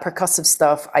get that percussive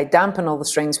stuff, I dampen all the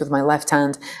strings with my left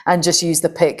hand and just use the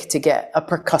pick to get a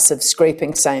percussive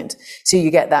scraping sound. So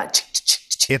you get that.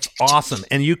 It's awesome,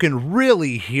 and you can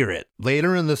really hear it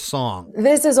later in the song.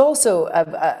 This is also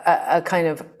a kind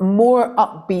of more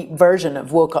upbeat version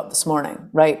of Woke Up This Morning,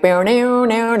 right?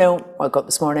 Woke up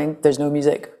this morning, there's no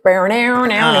music.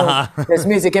 There's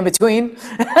music in between.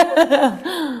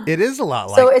 It is a lot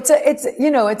like. So it's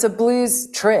a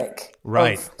blues trick,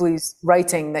 right, of blues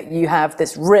writing, that you have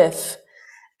this riff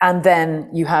and then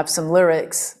you have some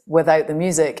lyrics without the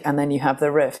music, and then you have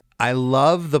the riff. I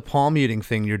love the palm muting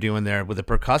thing you're doing there with the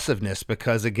percussiveness,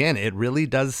 because again, it really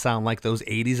does sound like those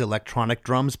 80s electronic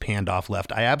drums panned off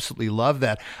left. I absolutely love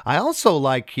that. I also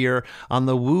like here on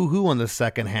the woohoo on the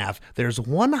second half, there's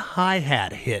one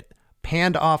hi-hat hit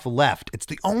panned off left. It's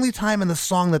the only time in the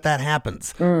song that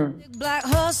happens. Big black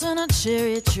horse and a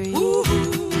cherry tree.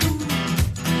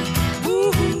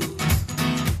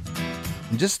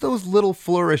 And just those little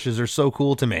flourishes are so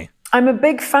cool to me. I'm a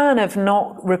big fan of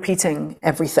not repeating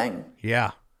everything.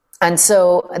 Yeah. And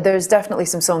so there's definitely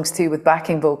some songs too with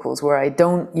backing vocals where I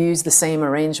don't use the same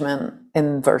arrangement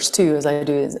in verse 2 as I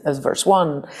do as verse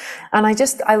 1. And I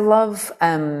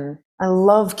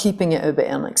love keeping it a bit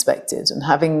unexpected and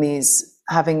having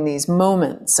these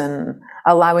moments and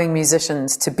allowing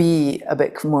musicians to be a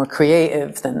bit more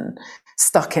creative than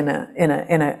stuck in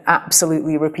a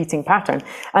absolutely repeating pattern.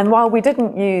 And while we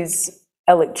didn't use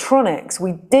electronics,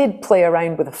 we did play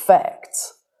around with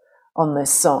effects on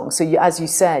this song. So as you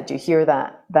said, you hear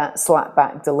that slap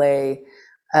back delay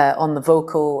on the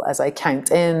vocal as I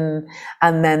count in,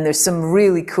 and then there's some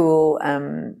really cool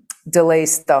delay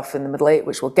stuff in the middle 8,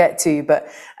 which we'll get to, but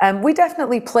we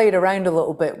definitely played around a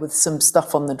little bit with some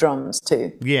stuff on the drums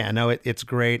too. Yeah, no, it's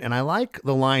great. And I like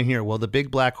the line here, well, the big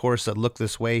black horse that looked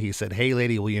this way, he said, hey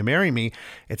lady, will you marry me?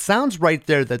 It sounds right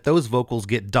there that those vocals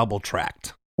get double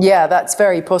tracked. Yeah, that's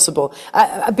very possible.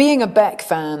 Being a Beck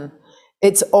fan,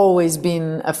 it's always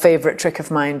been a favorite trick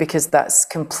of mine because that's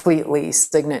completely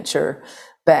signature.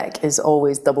 Beck is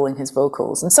always doubling his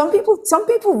vocals, and some people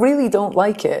really don't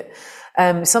like it.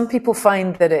 Some people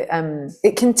find that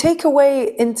it can take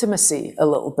away intimacy a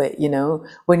little bit, you know,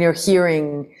 when you're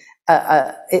hearing.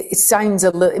 It sounds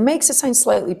it makes it sound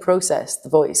slightly processed, the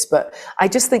voice. But I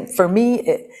just think for me,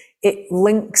 it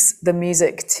links the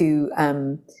music to.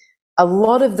 A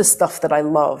lot of the stuff that I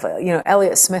love, you know,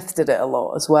 Elliott Smith did it a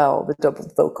lot as well, the double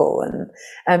vocal,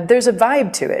 and there's a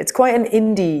vibe to it. It's quite an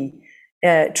indie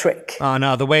trick. Oh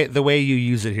no, the way you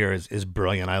use it here is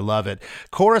brilliant. I love it.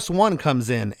 Chorus 1 comes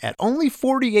in at only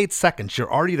 48 seconds.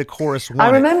 You're already to chorus 1.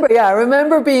 I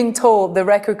remember being told, the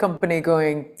record company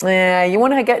going, you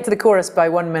want to get to the chorus by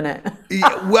 1 minute.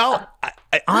 Yeah, well,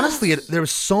 honestly, there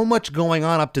was so much going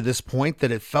on up to this point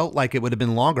that it felt like it would have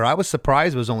been longer. I was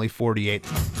surprised it was only 48.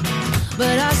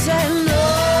 But I said no.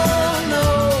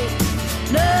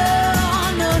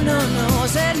 I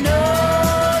said no.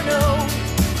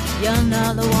 You're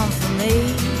not the one for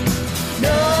me. No.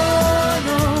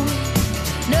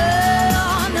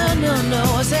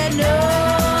 I said no.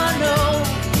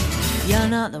 You're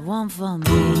not the one for me.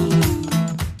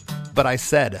 But I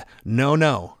said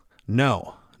no.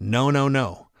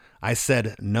 I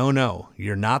said no.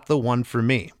 You're not the one for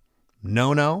me.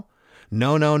 No.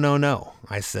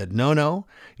 I said, no,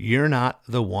 you're not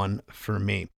the one for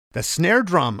me. The snare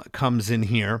drum comes in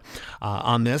here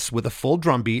on this with a full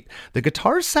drum beat. The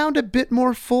guitars sound a bit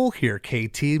more full here,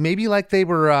 KT. Maybe like they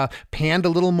were panned a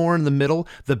little more in the middle.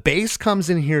 The bass comes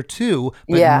in here too,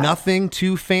 but nothing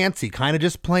too fancy. Kind of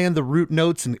just playing the root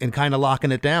notes and kind of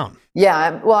locking it down.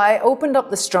 Yeah, well, I opened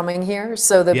up the strumming here.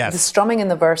 So the strumming in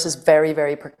the verse is very,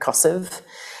 very percussive.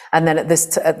 And then at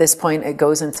this point, it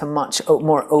goes into much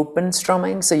more open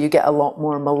strumming. So you get a lot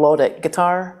more melodic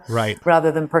guitar rather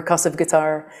than percussive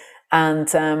guitar. And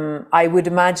I would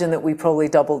imagine that we probably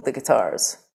doubled the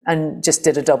guitars and just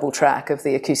did a double track of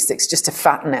the acoustics just to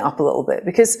fatten it up a little bit.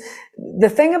 Because the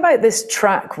thing about this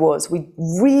track was we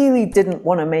really didn't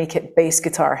want to make it bass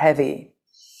guitar heavy,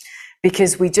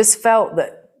 because we just felt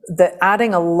that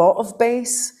adding a lot of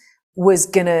bass was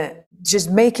going to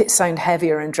just make it sound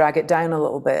heavier and drag it down a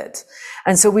little bit.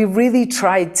 And so we really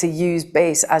tried to use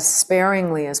bass as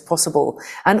sparingly as possible.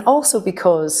 And also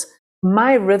because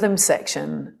my rhythm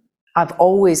section, I've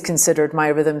always considered my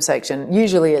rhythm section,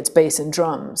 usually it's bass and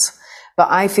drums, but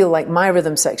I feel like my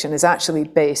rhythm section is actually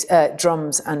bass,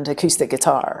 drums and acoustic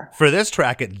guitar. For this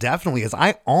track, it definitely is.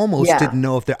 I almost didn't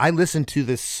know if I listened to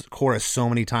this chorus so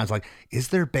many times, like, is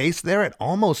there bass there? It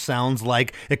almost sounds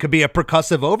like it could be a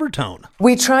percussive overtone.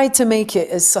 We tried to make it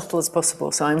as subtle as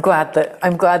possible, so I'm glad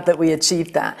that we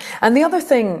achieved that. And the other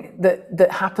thing that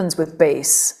happens with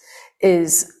bass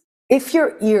is if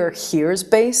your ear hears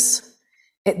bass,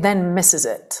 it then misses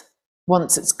it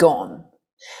once it's gone.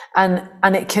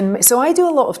 And it can, so I do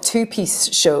a lot of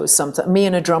two-piece shows sometimes, me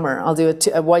and a drummer, I'll do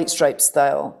a White Stripes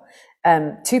style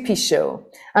two-piece show.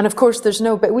 And of course there's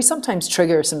but we sometimes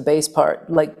trigger some bass part,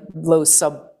 like low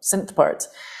sub synth parts.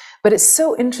 But it's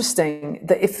so interesting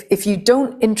that if you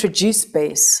don't introduce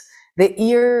bass, the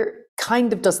ear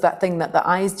kind of does that thing that the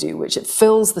eyes do, which it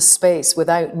fills the space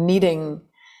without needing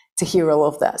to hear all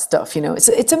of that stuff. You know,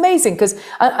 it's amazing, because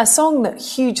a song that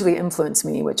hugely influenced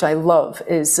me, which I love,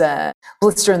 is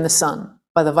Blister in the Sun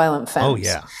by the Violent Femmes. Oh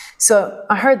yeah. So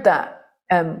I heard that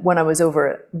when I was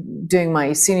over doing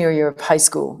my senior year of high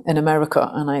school in America,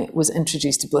 and I was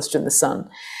introduced to Blister in the Sun.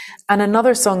 And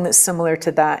another song that's similar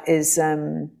to that is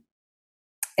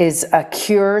is a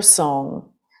Cure song.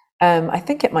 I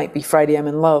think it might be Friday I'm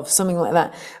in Love, something like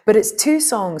that. But it's two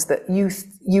songs that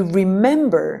you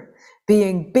remember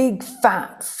being big,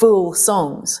 fat, full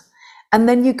songs. And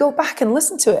then you go back and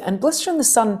listen to it, and Blister in the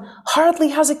Sun hardly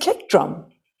has a kick drum.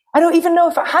 I don't even know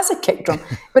if it has a kick drum,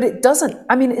 but it doesn't.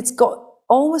 I mean, it's got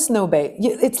almost no bass.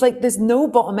 It's like there's no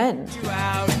bottom end.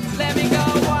 Let me go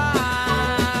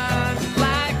on,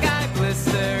 like I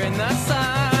glister in the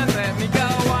sun. Let me go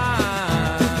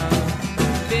on,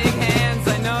 big hands,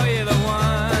 I know you're the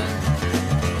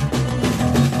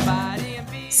one. Body and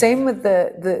beat. Same with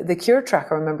the Cure track.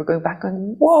 I remember going back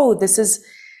and whoa, this is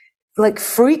like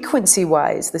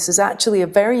frequency-wise, this is actually a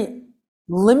very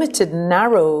limited,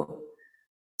 narrow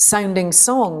sounding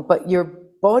song, but your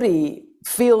body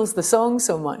feels the song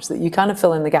so much that you kind of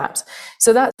fill in the gaps.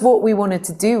 So that's what we wanted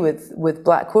to do with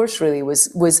Black Horse, really,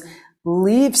 was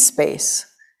leave space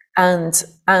and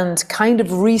kind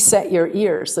of reset your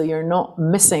ear so you're not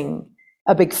missing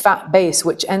a big fat bass,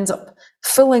 which ends up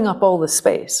filling up all the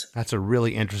space. That's a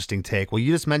really interesting take. Well,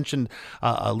 you just mentioned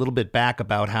a little bit back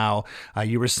about how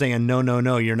you were saying, no, no,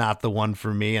 no, you're not the one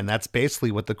for me. And that's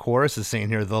basically what the chorus is saying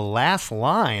here. The last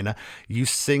line, you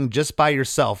sing just by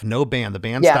yourself, no band. The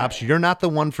band stops. You're not the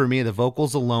one for me. The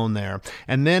vocals alone there.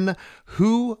 And then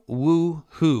Who, Woo,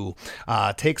 Who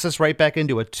takes us right back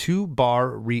into a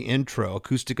 2-bar reintro.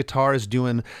 Acoustic guitar is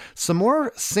doing some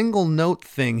more single note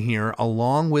thing here,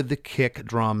 along with the kick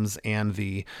drums and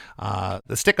the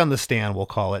stick on the stand, we'll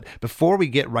call it, before we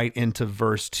get right into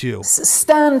verse 2.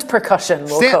 Stand percussion,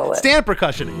 we'll call it. Stand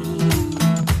percussion.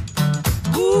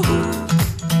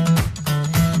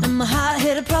 And my heart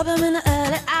hit a problem in the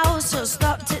early hours, so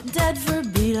stopped it dead for a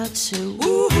beat or two.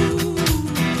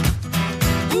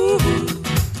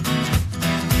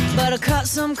 But I cut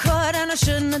some cord and I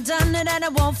shouldn't have done it, and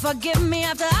it won't forgive me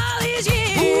after all these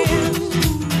years.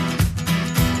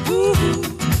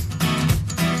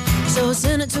 So I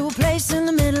sent it to a place in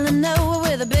the middle of nowhere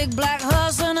with a big black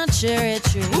horse and a cherry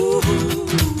tree.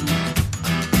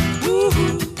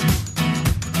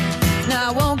 Now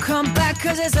I won't come back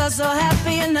cause it's all so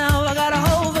happy, and now I got a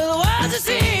hole for the world to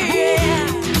see.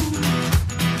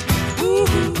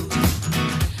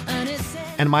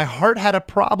 And my heart had a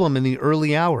problem in the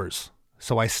early hours,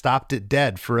 so I stopped it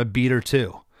dead for a beat or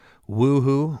two.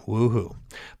 Woo-hoo, woo-hoo.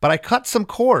 But I cut some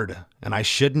cord, and I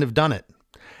shouldn't have done it.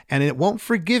 And it won't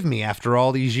forgive me after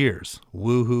all these years.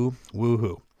 Woo-hoo,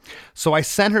 woo-hoo. So I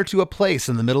sent her to a place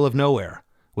in the middle of nowhere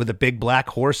with a big black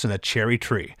horse and a cherry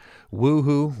tree.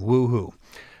 Woo-hoo, woo-hoo.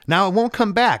 Now it won't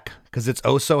come back because it's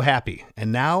oh so happy.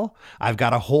 And now I've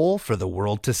got a hole for the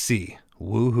world to see.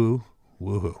 Woo-hoo,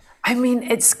 woo-hoo. I mean,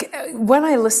 it's when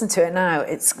I listen to it now,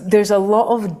 there's a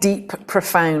lot of deep,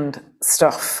 profound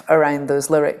stuff around those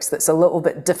lyrics that's a little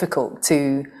bit difficult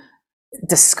to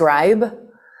describe.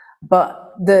 But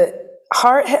the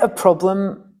heart hit a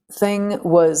problem thing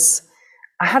was,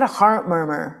 I had a heart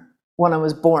murmur when I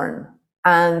was born.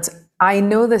 And I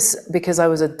know this because I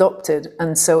was adopted.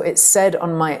 And so it said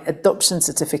on my adoption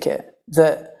certificate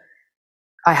that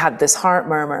I had this heart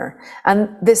murmur.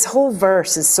 And this whole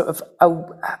verse is sort of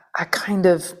a kind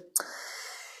of,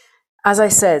 as I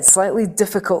said, slightly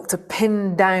difficult to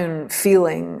pin down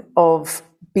feeling of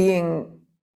being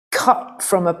cut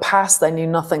from a past I knew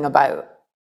nothing about,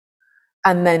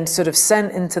 and then sort of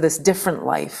sent into this different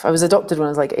life. I was adopted when I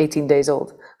was like 18 days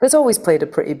old, but it's always played a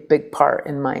pretty big part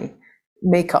in my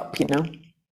makeup, you know?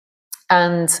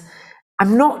 And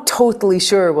I'm not totally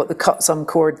sure what the cut some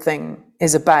chord thing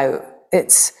is about.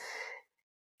 It's,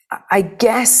 I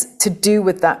guess, to do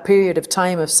with that period of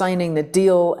time of signing the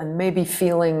deal and maybe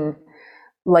feeling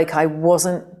like I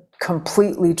wasn't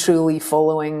completely, truly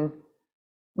following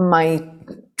my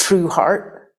true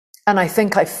heart. And I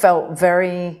think I felt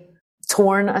very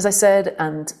torn, as I said,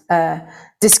 and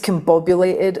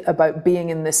discombobulated about being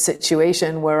in this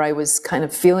situation where I was kind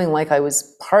of feeling like I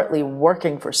was partly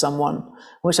working for someone,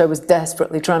 which I was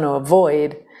desperately trying to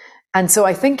avoid. And so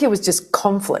I think it was just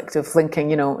conflict of thinking,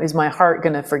 you know, is my heart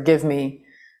going to forgive me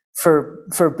for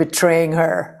betraying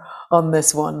her on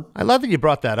this one? I love that you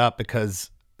brought that up,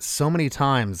 because so many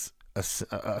times a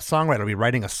songwriter will be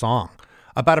writing a song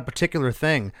about a particular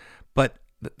thing, but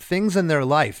things in their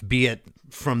life, be it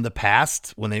from the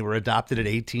past when they were adopted at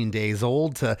 18 days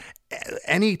old to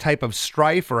any type of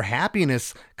strife or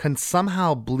happiness, can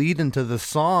somehow bleed into the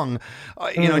song,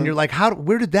 you know, and you're like,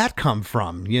 where did that come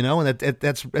from? You know, and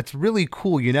that's really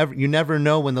cool. You never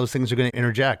know when those things are going to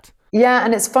interject. Yeah.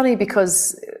 And it's funny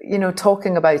because, you know,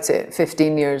 talking about it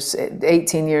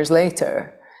 18 years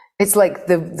later, it's like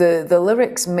the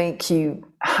lyrics make you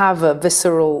have a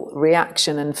visceral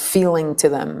reaction and feeling to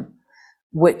them,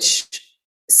 which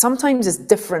sometimes is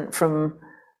different from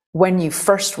when you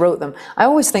first wrote them. I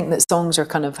always think that songs are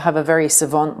kind of have a very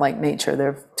savant-like nature.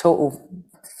 They're total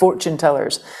fortune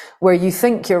tellers, where you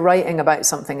think you're writing about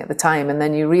something at the time, and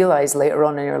then you realize later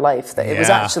on in your life that it was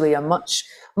actually a much,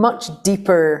 much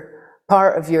deeper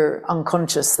part of your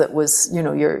unconscious that was, you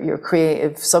know, your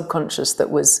creative subconscious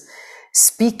that was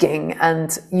speaking,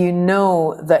 and you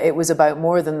know that it was about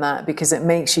more than that because it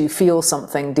makes you feel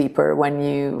something deeper when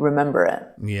you remember it.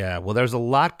 Yeah, well, there's a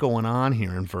lot going on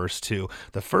here in verse 2.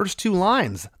 The first 2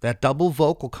 lines, that double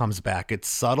vocal comes back. It's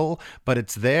subtle, but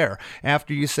it's there.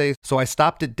 After you say, so I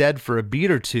stopped it dead for a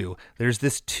beat or two, there's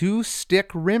this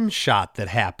 2-stick rim shot that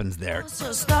happens there.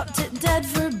 So stopped it dead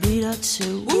for a beat or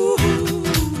two.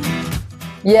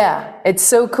 Yeah, it's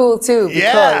so cool too, because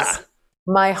Yeah.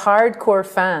 my hardcore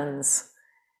fans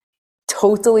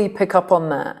totally pick up on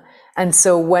that. And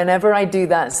so whenever I do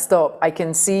that stop, I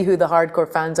can see who the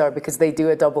hardcore fans are because they do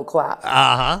a double clap.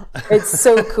 Uh-huh. It's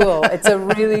so cool. It's a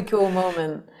really cool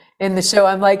moment in the show.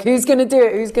 I'm like, who's going to do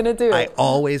it? Who's going to do it? I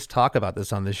always talk about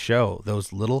this on the show,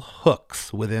 those little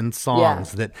hooks within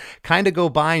songs that kind of go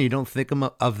by and you don't think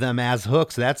of them as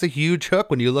hooks. That's a huge hook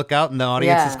when you look out and the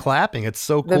audience is clapping. It's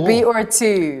so cool. The beat or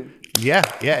two. Yeah,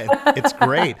 it's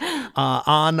great.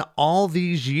 On All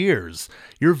These Years,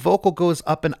 your vocal goes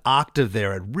up an octave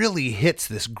there. It really hits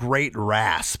this great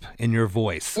rasp in your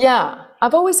voice. Yeah,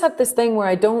 I've always had this thing where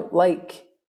I don't like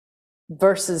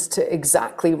verses to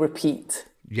exactly repeat.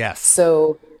 Yes.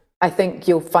 So I think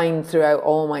you'll find throughout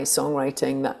all my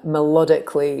songwriting that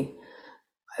melodically,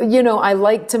 you know, I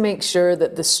like to make sure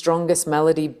that the strongest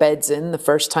melody beds in the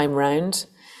first time round,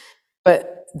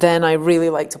 but then I really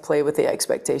like to play with the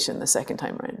expectation the second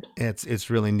time around. It's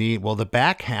really neat. Well, the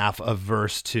back half of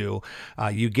verse 2,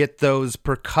 you get those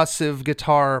percussive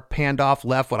guitar panned off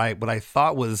left, what I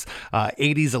thought was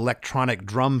 80s electronic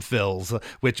drum fills,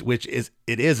 which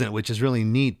isn't, which is really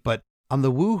neat. But on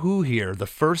the woohoo here, the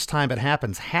first time it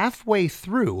happens, halfway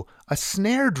through, a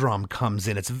snare drum comes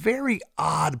in. It's very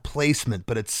odd placement,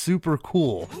 but it's super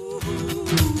cool.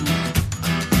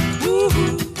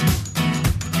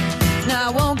 Now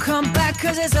I won't come back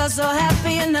cause it's all so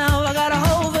happy, and now I got a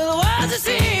hole for the world to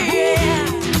see. Yeah.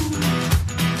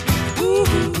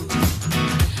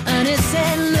 And it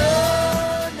said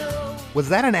no. Was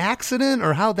that an accident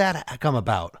or how'd that come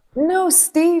about? No,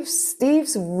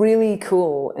 Steve's really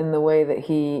cool in the way that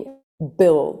he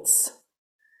builds.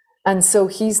 And so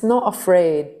he's not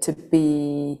afraid to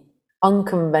be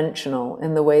unconventional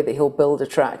in the way that he'll build a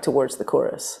track towards the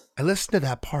chorus. I listened to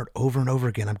that part over and over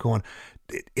again. I'm going,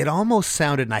 it almost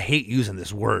sounded, and I hate using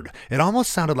this word, it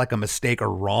almost sounded like a mistake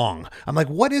or wrong. I'm like,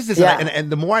 what is this? Yeah.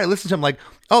 And the more I listen to it, I'm like,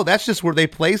 oh, that's just where they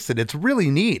placed it. It's really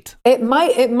neat. It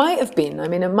might have been. I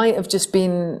mean, it might have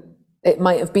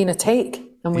been a take.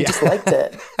 And we just liked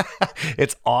it.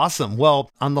 It's awesome. Well,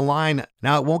 on the line,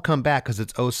 now it won't come back because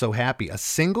it's oh so happy. A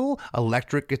single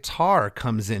electric guitar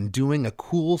comes in doing a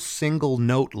cool single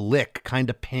note lick, kind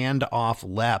of panned off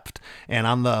left. And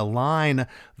on the line,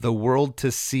 the world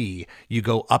to see, you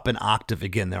go up an octave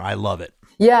again there. I love it.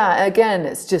 Yeah, again,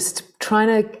 it's just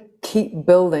trying to keep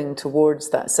building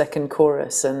towards that second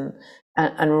chorus and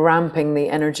ramping the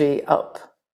energy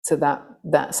up to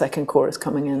that second chorus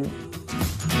coming in.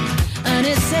 And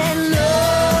it said no.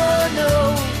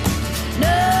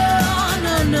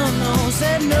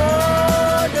 Said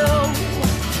no,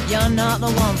 you're not the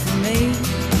one for me.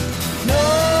 No.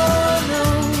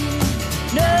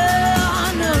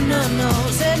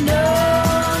 Said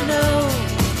no,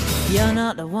 you're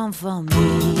not the one for me.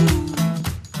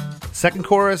 Second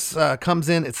chorus comes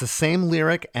in. It's the same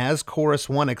lyric as chorus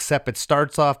 1, except it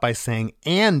starts off by saying,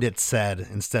 and it said,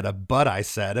 instead of but I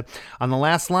said. On the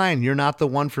last line, you're not the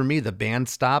one for me, the band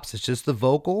stops. It's just the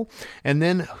vocal. And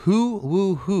then who,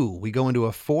 woo, who. We go into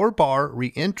a 4-bar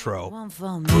re-intro. One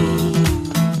for me.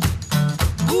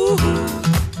 Ooh.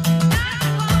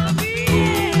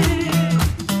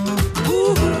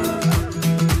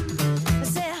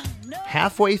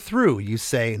 Halfway through, you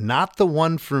say, not the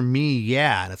one for me,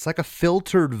 yeah. And it's like a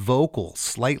filtered vocal,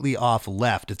 slightly off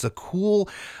left. It's a cool,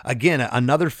 again,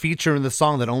 another feature in the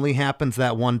song that only happens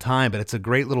that one time, but it's a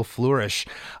great little flourish.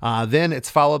 Then it's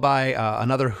followed by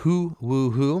another who,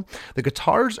 woo, who. The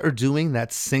guitars are doing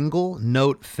that single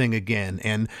note thing again.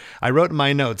 And I wrote in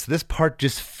my notes, this part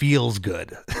just feels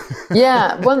good.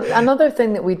 Yeah, another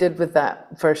thing that we did with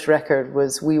that first record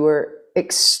was we were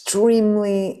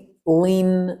extremely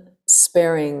lean,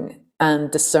 sparing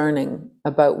and discerning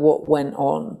about what went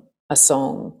on a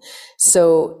song.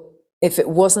 So if it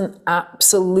wasn't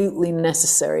absolutely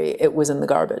necessary, it was in the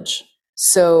garbage.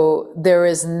 So there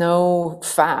is no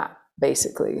fat,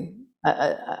 basically.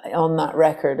 on that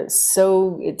record. It's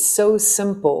so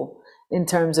simple in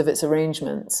terms of its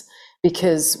arrangements,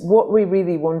 because what we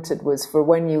really wanted was for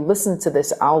when you listen to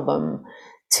this album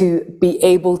to be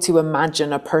able to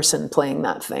imagine a person playing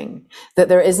that thing, that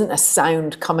there isn't a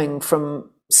sound coming from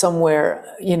somewhere,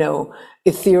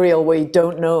 ethereal, where you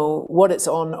don't know what it's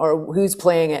on or who's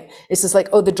playing it. It's just like,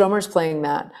 oh, the drummer's playing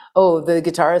that. Oh, the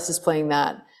guitarist is playing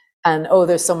that. And oh,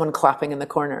 there's someone clapping in the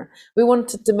corner. We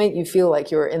wanted to make you feel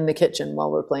like you were in the kitchen while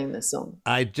we're playing this song.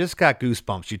 I just got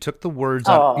goosebumps. You took the words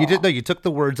out. You took the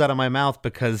words out of my mouth,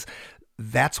 because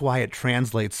that's why it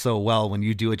translates so well when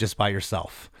you do it just by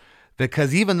yourself.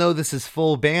 Because even though this is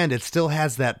full band, it still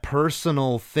has that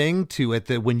personal thing to it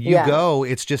that when you go,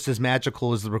 it's just as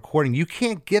magical as the recording. You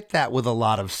can't get that with a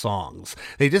lot of songs.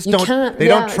 They just don't translate.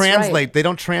 Right. They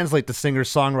don't translate the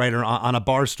singer-songwriter on a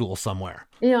bar stool somewhere.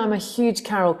 I'm a huge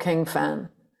Carole King fan,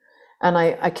 and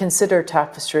I consider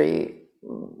Tapestry,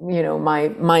 my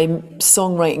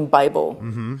songwriting Bible.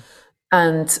 Mm-hmm.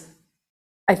 And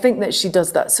I think that she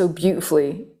does that so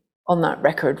beautifully on that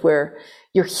record, where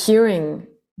you're hearing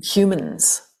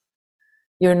humans.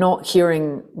 You're not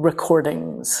hearing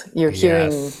recordings. You're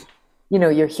hearing,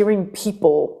 you're hearing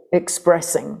people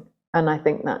expressing. And I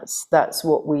think that's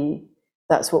what we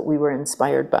were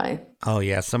inspired by. Oh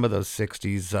yeah, some of those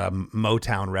 60s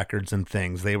Motown records and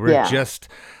things, they were just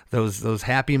those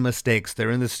happy mistakes.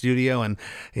 They're in the studio and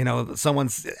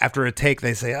someone's, after a take,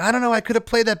 they say, I don't know, I could have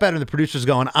played that better, and the producer's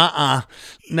going,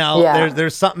 no,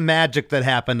 there's something magic that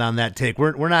happened on that take.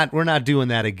 We're not doing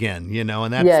that again,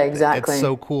 and that's exactly. It's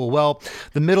so cool. Well,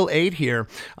 the middle 8 here,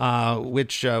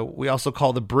 which we also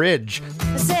call the bridge.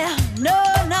 I say, no,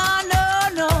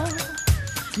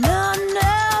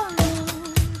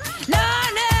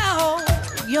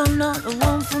 you're not the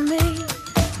one for me.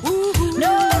 Ooh,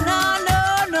 no.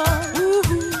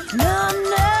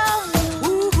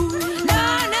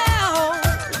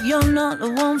 You're not the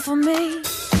one for me.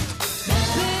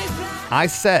 I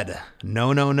said,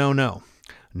 no. No.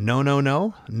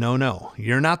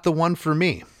 You're not the one for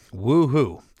me.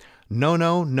 Woohoo. No.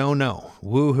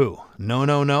 Woohoo.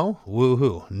 No.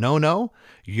 Woohoo. No.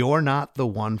 You're not the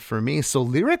one for me. So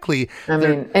lyrically,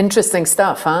 interesting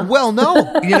stuff, huh? Well,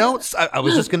 no, I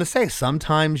was just going to say,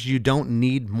 sometimes you don't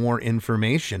need more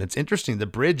information. It's interesting. The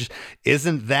bridge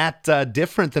isn't that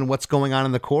different than what's going on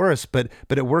in the chorus, but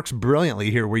it works brilliantly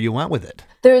here where you went with it.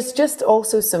 There's just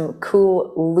also some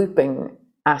cool looping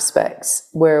aspects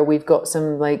where we've got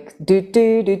some like do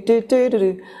do do do do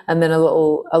do, and then a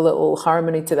little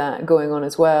harmony to that going on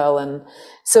as well. And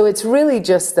so it's really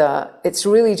just a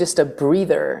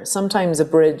breather. Sometimes a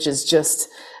bridge is just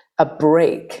a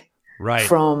break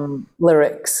from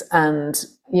lyrics and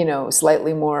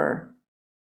slightly more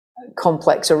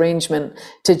complex arrangement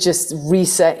to just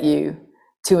reset you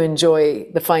to enjoy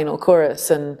the final chorus.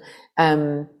 And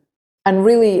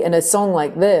really, in a song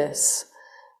like this,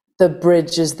 the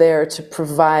bridge is there to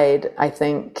provide, I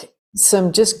think,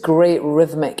 some just great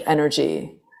rhythmic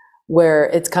energy, where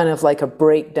it's kind of like a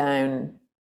breakdown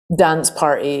dance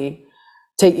party,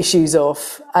 take your shoes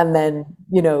off, and then,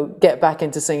 get back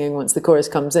into singing once the chorus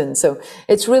comes in. So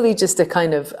it's really just a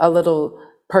kind of a little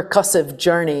percussive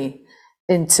journey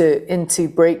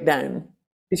into breakdown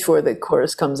before the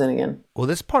chorus comes in again. Well,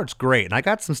 this part's great, and I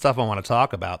got some stuff I want to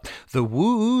talk about. The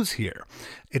woos here,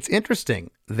 it's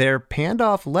interesting. They're panned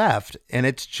off left, and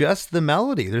it's just the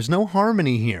melody. There's no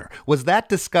harmony here. Was that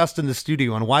discussed in the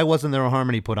studio, and why wasn't there a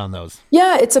harmony put on those?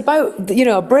 Yeah, it's about,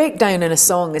 a breakdown in a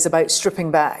song is about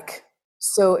stripping back.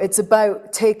 So it's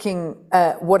about taking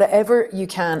whatever you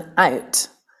can out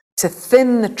to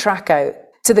thin the track out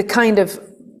to the kind of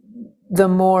the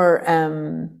more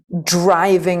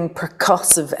driving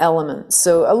percussive elements.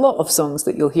 So a lot of songs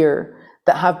that you'll hear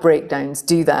that have breakdowns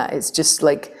do that. It's just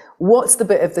like, what's the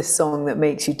bit of this song that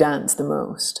makes you dance the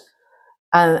most?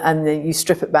 And then you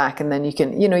strip it back, and then you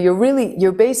can,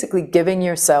 you're basically giving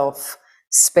yourself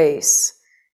space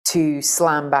to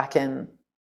slam back in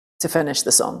to finish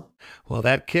the song. Well,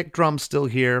 that kick drum's still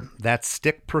here. That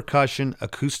stick percussion,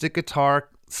 acoustic guitar,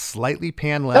 slightly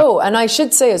pan left. Oh, and I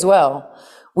should say as well,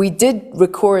 we did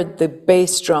record the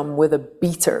bass drum with a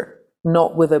beater,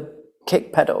 not with a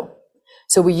kick pedal.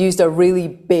 So we used a really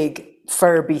big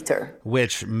fur beater.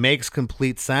 Which makes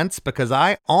complete sense, because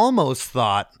I almost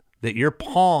thought that your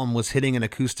palm was hitting an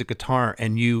acoustic guitar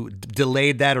and you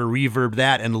delayed that or reverbed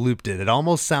that and looped it. It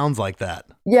almost sounds like that.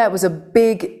 Yeah, it was a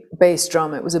big bass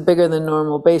drum. It was a bigger than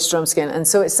normal bass drum skin. And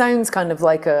so it sounds kind of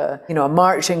like a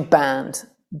marching band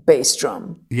bass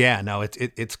drum. Yeah, no,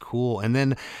 it's cool. And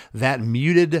then that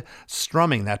muted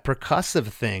strumming, that percussive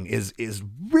thing is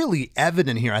really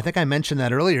evident here. I think I mentioned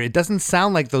that earlier. It doesn't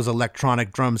sound like those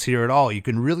electronic drums here at all. You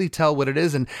can really tell what it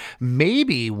is. And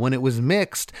maybe when it was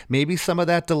mixed, maybe some of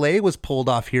that delay was pulled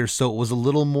off here, so it was a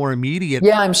little more immediate.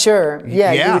 Yeah, I'm sure.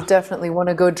 Yeah, Yeah. you would definitely want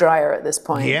to go drier at this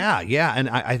point. Yeah, and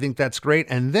I think that's great.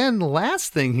 And then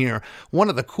last thing here, one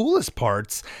of the coolest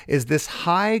parts is this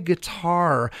high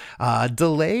guitar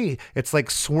delay. It's like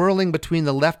swirling between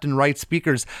the left and right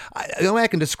speakers. The only way I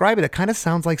can describe it, it kind of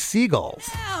sounds like seagulls.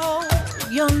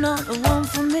 You're not the one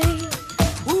for me.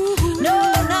 Ooh,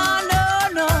 no, no, no,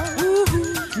 no. Ooh,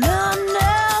 no,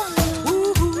 no.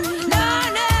 No,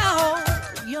 no.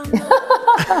 You're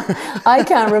not. I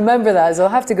can't remember that, so I'll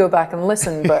have to go back and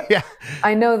listen. But Yeah.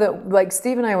 I know that like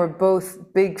Steve and I were both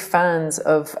big fans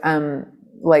of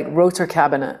like rotor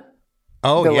cabinet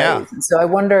Oh, delays. yeah. So I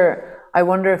wonder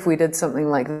if we did something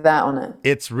like that on it.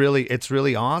 It's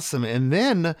really awesome. And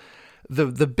then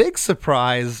the big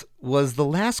surprise was the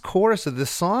last chorus of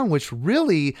this song, which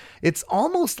really, it's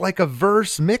almost like a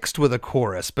verse mixed with a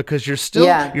chorus, because you're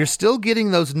still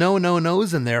getting those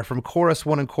no's in there from chorus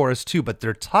 1 and chorus 2, but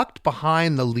they're tucked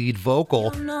behind the lead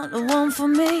vocal. You're not the one for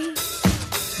me.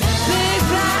 Big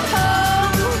black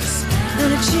holes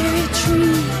and a cherry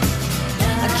tree.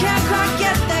 I can't quite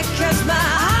get that 'cause my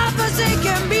heart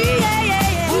forsaken me. Yeah, yeah,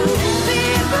 yeah.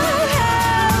 Big black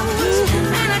holes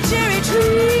and a cherry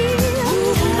tree.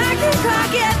 I can't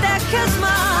quite get that 'cause my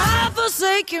heart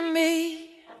forsaken me.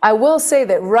 I will say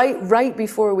that right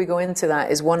before we go into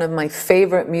that is one of my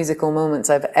favorite musical moments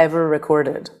I've ever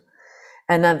recorded.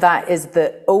 And that is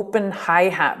the open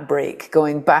hi-hat break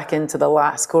going back into the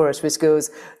last chorus, which goes,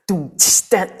 doom, tsh,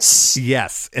 da, tsh.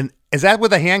 Yes. And is that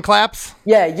with the hand claps?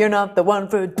 Yeah, you're not the one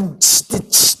for, doom, tsh, da,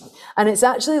 tsh. And it's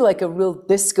actually like a real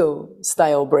disco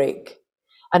style break.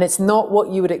 And it's not what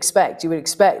you would expect. You would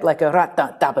expect like a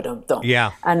rat-da-da-ba-dum-dum.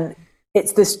 Yeah. And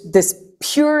it's this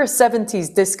pure 70s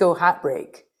disco hat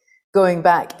break going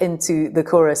back into the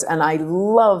chorus. And I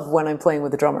love when I'm playing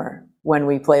with the drummer, when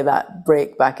we play that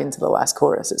break back into the last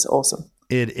chorus. It's awesome.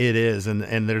 It is,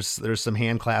 and there's some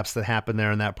hand claps that happen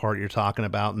there in that part you're talking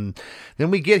about, and then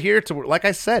we get here to, like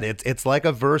I said, it's like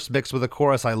a verse mixed with a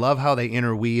chorus. I love how they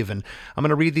interweave, and I'm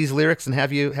gonna read these lyrics and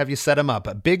have you set them up.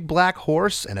 A big black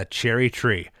horse and a cherry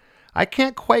tree. I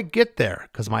can't quite get there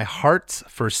 'cause my heart's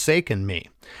forsaken me.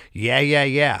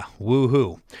 Yeah,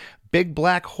 woohoo. Big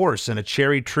black horse and a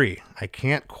cherry tree. I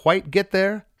can't quite get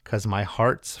there 'cause my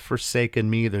heart's forsaken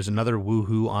me. There's another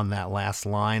woohoo on that last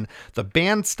line. The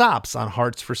band stops on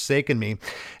Heart's Forsaken Me.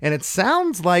 And it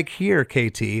sounds like here,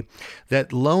 KT,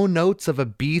 that low notes of a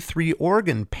B3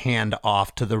 organ panned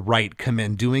off to the right come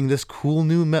in, doing this cool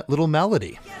new little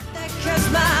melody. Cause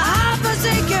my heart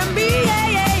forsaken me, yeah, yeah,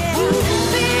 yeah.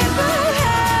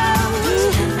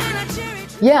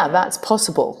 Yeah, that's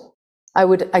possible. I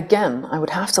would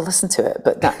have to listen to it,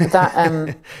 but that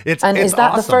It's is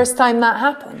that awesome. the first time that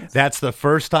happened? That's the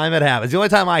first time it happens. The only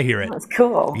time I hear it. That's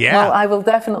cool. Yeah. Well, I will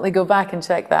definitely go back and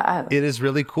check that out. It is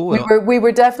really cool. We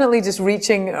were definitely just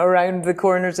reaching around the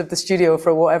corners of the studio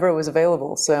for whatever was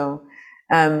available. So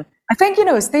I think,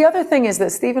 it's the other thing is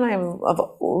that Steve and I have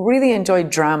really enjoyed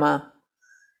drama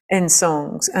in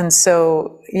songs. And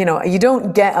so, you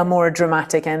don't get a more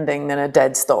dramatic ending than a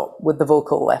dead stop with the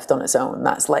vocal left on its own.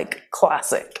 That's like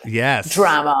classic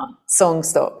drama, song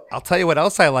stop. I'll tell you what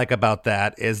else I like about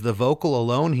that is the vocal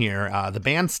alone here. The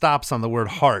band stops on the word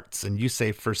hearts and you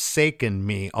say forsaken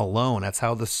me alone. That's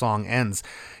how the song ends.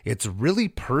 It's really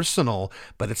personal,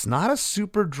 but it's not a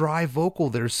super dry vocal.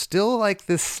 There's still like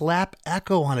this slap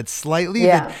echo on it slightly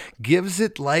that gives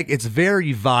it like, it's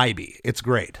very vibey. It's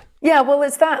great. Yeah, well,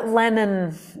 it's that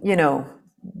Lennon,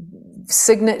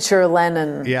 signature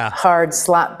Lennon hard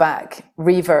slapback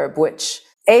reverb, which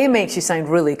A, makes you sound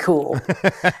really cool,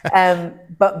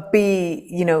 but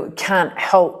B, can't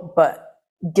help but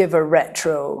give a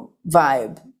retro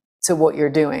vibe to what you're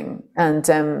doing. And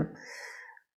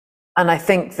I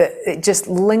think that it just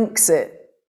links it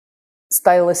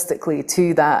stylistically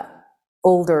to that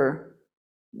older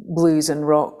blues and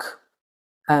rock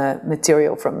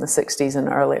material from the 60s and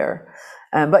earlier.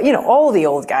 But, all the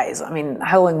old guys,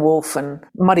 Howlin' Wolf and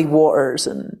Muddy Waters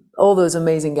and all those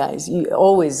amazing guys, you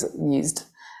always used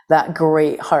that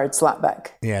great hard slapback.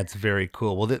 Yeah, it's very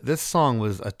cool. Well, this song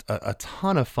was a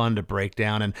ton of fun to break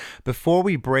down. And before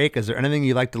we break, is there anything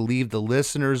you'd like to leave the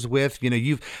listeners with?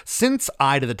 You've, since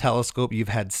Eye to the Telescope, you've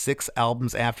had 6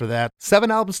 albums after that,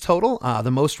 7 albums total,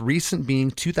 the most recent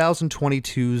being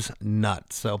 2022's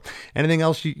Nut. So anything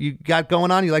else you got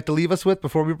going on you'd like to leave us with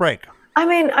before we break? I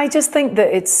mean, I just think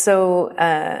that it's so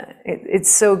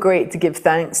great to give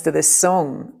thanks to this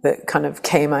song that kind of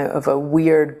came out of a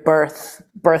weird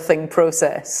birthing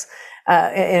process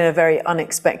in a very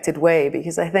unexpected way,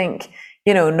 because I think,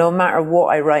 no matter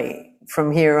what I write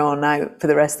from here on out for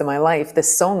the rest of my life,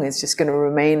 this song is just going to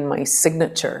remain my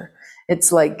signature.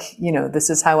 It's like, this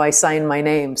is how I sign my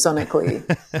name sonically,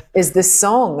 is this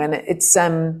song. And it's,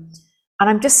 and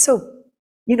I'm just so,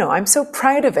 I'm so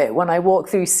proud of it when I walk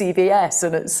through CVS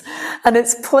and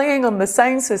it's playing on the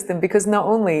sound system, because not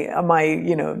only am I,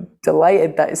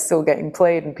 delighted that it's still getting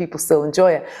played and people still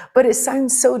enjoy it, but it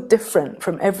sounds so different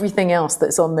from everything else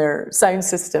that's on their sound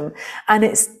system. And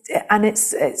it's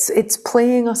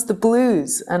playing us the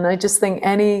blues. And I just think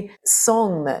any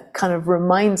song that kind of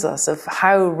reminds us of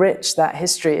how rich that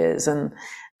history is and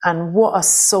what a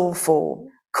soulful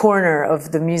corner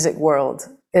of the music world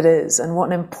it is, and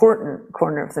what an important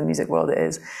corner of the music world it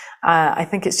is. I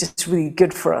think it's just really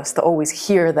good for us to always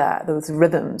hear those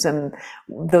rhythms and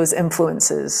those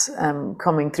influences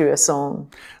coming through a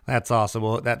song. That's awesome.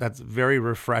 Well, that's very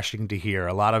refreshing to hear.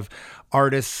 A lot of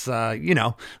artists,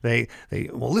 they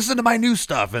will listen to my new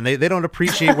stuff and they don't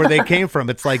appreciate where they came from.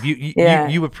 It's like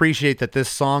you appreciate that this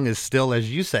song is still,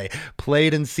 as you say,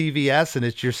 played in CVS and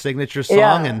it's your signature song.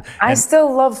 Yeah. And I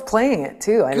still love playing it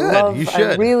too. I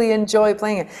really enjoy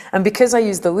playing it. And because I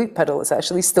use the loop pedal, it's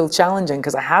actually still challenging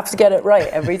because I have to get it right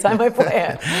every time I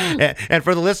play it. And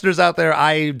for the listeners out there,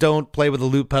 I don't play with the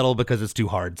loop pedal because it's too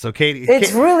hard. So Katie,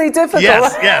 it's really difficult.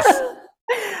 Yes.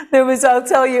 I'll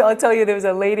tell you, there was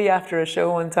a lady after a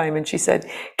show one time and she said,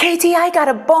 "Katie, I got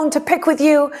a bone to pick with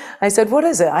you." I said, "What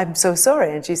is it?" "I'm so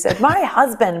sorry." And she said, "My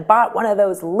husband bought one of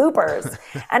those loopers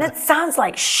and it sounds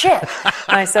like shit."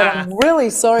 And I said, "I'm really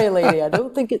sorry, lady. I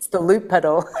don't think it's the loop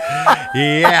pedal."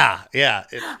 Yeah.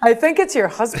 I think it's your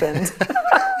husband.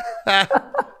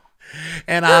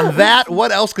 And on that,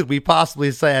 what else could we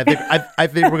possibly say? I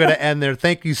think we're going to end there.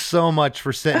 Thank you so much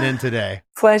for sitting in today.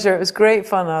 Pleasure. It was great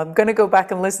fun. I'm going to go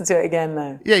back and listen to it again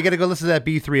now. Yeah, you got to go listen to that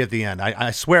B3 at the end.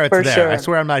 I swear it's For there. sure. I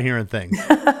swear I'm not hearing things.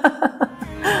 Why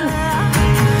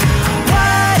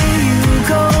do you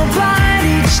go blind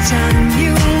each time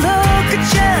you look at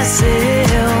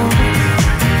yourself?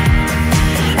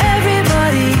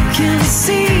 Everybody can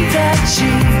see that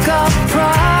you've got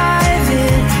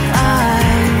private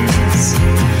eyes.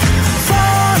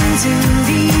 Fall into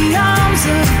the arms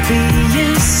of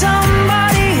being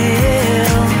somebody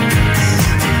else.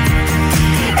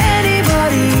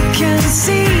 Anybody can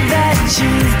see that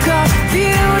you've got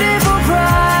beautiful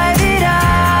private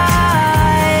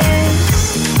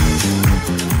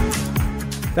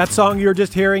eyes. That song you're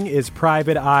just hearing is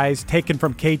Private Eyes, taken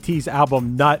from KT's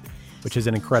album Nut, which is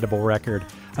an incredible record.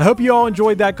 I hope you all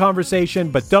enjoyed that conversation,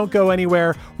 but don't go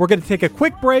anywhere. We're going to take a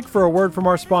quick break for a word from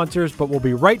our sponsors, but we'll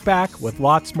be right back with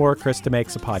lots more Krista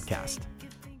Makes a Podcast.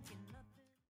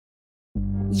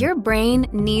 Your brain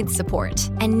needs support,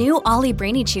 and new Ollie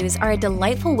Brainy Chews are a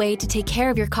delightful way to take care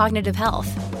of your cognitive health.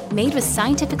 Made with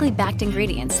scientifically backed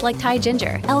ingredients like Thai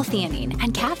ginger, L-theanine,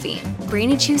 and caffeine,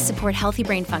 Brainy Chews support healthy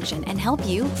brain function and help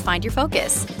you find your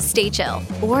focus, stay chill,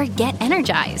 or get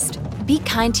energized. Be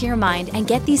kind to your mind and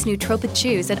get these nootropic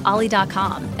chews at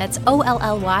ollie.com. That's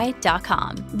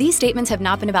OLLY.com. These statements have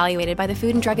not been evaluated by the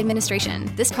Food and Drug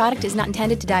Administration. This product is not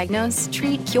intended to diagnose,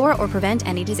 treat, cure, or prevent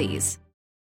any disease.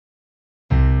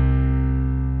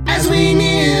 As we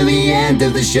near the end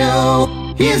of the show,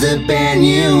 here's a band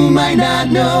you might not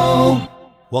know.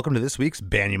 Welcome to this week's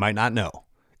Band You Might Not Know.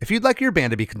 If you'd like your band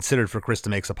to be considered for Krista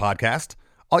Makes a Podcast,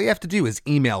 all you have to do is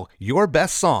email your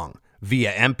best song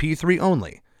via MP3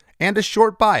 only and a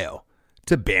short bio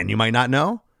to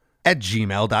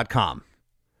bandyoumightnotknow@gmail.com.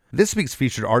 This week's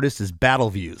featured artist is Battle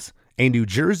Views, a New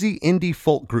Jersey indie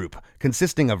folk group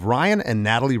consisting of Ryan and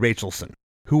Natalie Rachelson,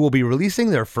 who will be releasing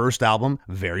their first album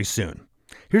very soon.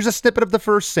 Here's a snippet of the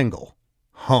first single,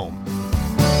 Home.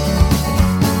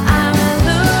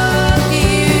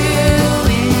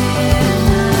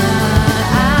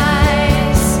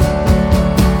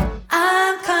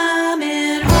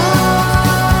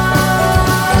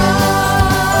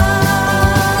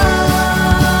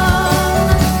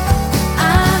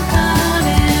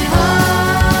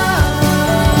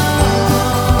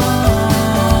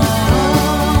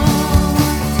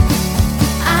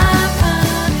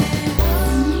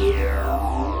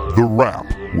 The Wrap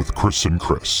with Chris and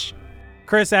Chris.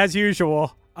 Chris, as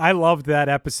usual, I loved that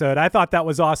episode. I thought that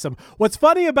was awesome. What's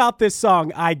funny about this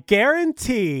song, I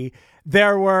guarantee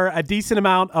there were a decent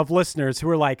amount of listeners who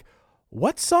were like,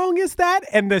 what song is that?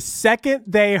 And the second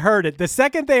they heard it, the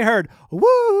second they heard,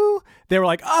 woo, they were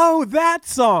like, oh, that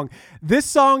song. This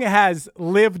song has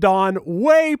lived on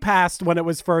way past when it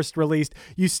was first released.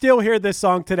 You still hear this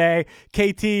song today.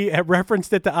 KT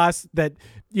referenced it to us that,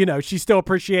 you know, she still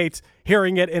appreciates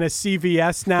hearing it in a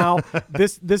CVS now.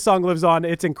 This song lives on.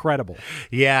 It's incredible.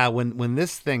 Yeah, when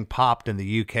this thing popped in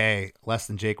the UK, Less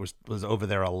Than Jake was over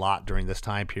there a lot during this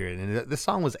time period, and this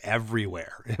song was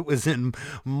everywhere. It was in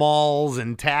malls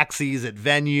and taxis, at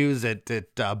venues,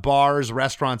 at bars,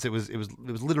 restaurants. It was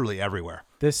literally everywhere.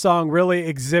 This song really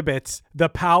exhibits the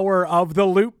power of the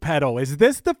loop pedal. Is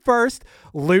this the first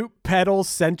loop pedal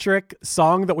centric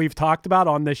song that we've talked about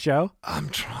on this show?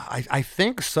 I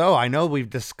think so. I know we've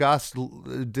discussed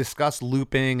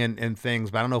looping and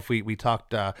things, but I don't know if we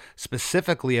talked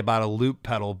specifically about a loop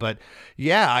pedal. But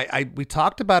yeah, we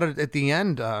talked about it at the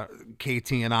end,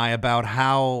 KT and I, about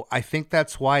how I think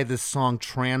that's why this song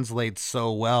translates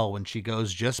so well when she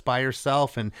goes just by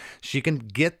herself and she can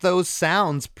get those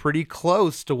sounds pretty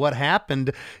close to what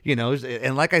happened, you know.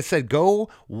 And like I said, go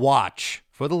watch.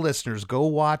 For the listeners, go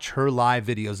watch her live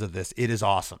videos of this. It is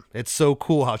awesome. It's so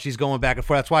cool how she's going back and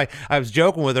forth. That's why I was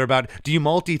joking with her about, do you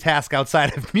multitask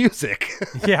outside of music?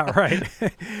 Yeah, right.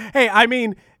 Hey, I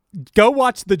mean, go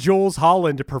watch the Jules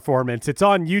Holland performance. It's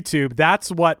on YouTube.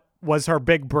 That's what was her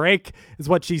big break, is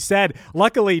what she said.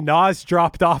 Luckily, Nas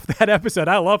dropped off that episode.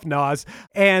 I love Nas.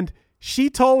 And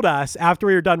she told us after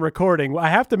we were done recording, I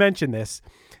have to mention this,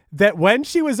 that when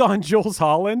she was on Jules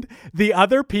Holland, the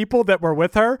other people that were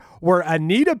with her were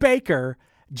Anita Baker,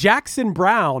 Jackson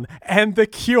Brown, and The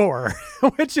Cure,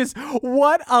 which is,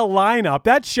 what a lineup.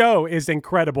 That show is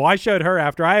incredible. I showed her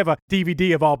after. I have a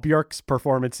DVD of all Björk's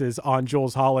performances on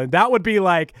Jules Holland. That would be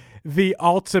like the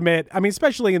ultimate, I mean,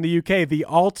 especially in the UK, the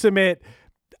ultimate,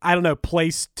 I don't know,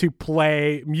 place to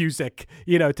play music,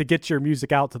 you know, to get your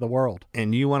music out to the world.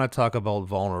 And you want to talk about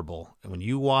vulnerable. When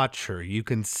you watch her, you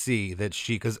can see that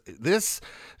because this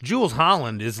Jules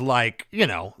Holland is like, you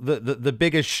know, the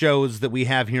biggest shows that we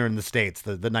have here in the States,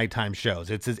 the nighttime shows.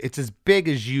 It's as big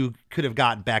as you could have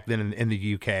gotten back then in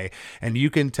the UK. And you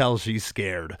can tell she's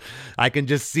scared. I can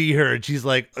just see her and she's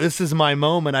like, this is my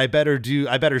moment. I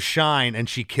better shine. And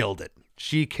she killed it.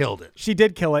 She killed it. She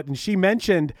did kill it. And she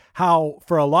mentioned how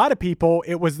for a lot of people,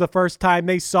 it was the first time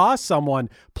they saw someone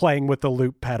playing with the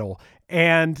loop pedal.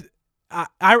 And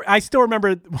I still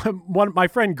remember my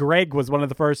friend Greg was one of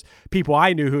the first people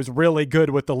I knew who was really good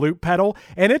with the loop pedal.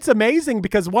 And it's amazing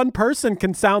because one person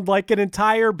can sound like an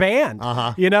entire band,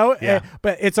 you know, Yeah.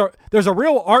 But there's a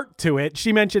real art to it.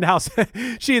 She mentioned how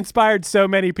she inspired so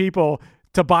many people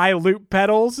to buy loop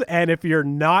pedals. And if you're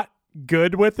not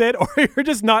good with it, or you're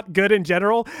just not good in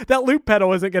general, that loop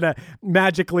pedal isn't going to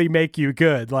magically make you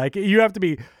good. Like, you have to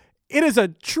be, it is a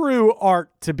true art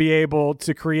to be able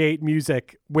to create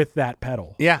music with that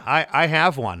pedal. Yeah, I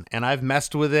have one and I've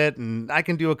messed with it and I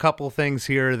can do a couple things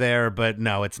here or there, but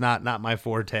no, it's not my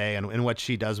forte. And what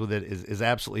she does with it is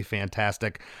absolutely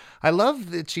fantastic. I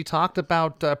love that she talked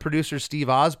about producer Steve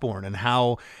Osborne and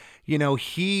how, you know,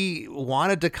 he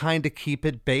wanted to kind of keep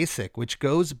it basic, which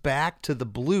goes back to the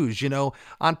blues. You know,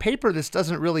 on paper, this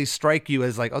doesn't really strike you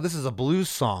as like, oh, this is a blues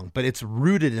song, but it's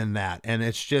rooted in that. And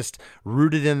it's just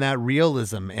rooted in that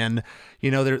realism. And,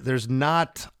 you know, there's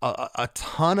not a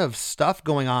ton of stuff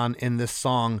going on in this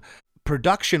song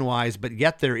production wise, but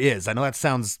yet there is. I know that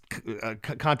sounds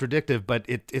contradictive, but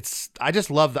I just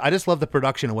love the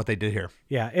production and what they did here.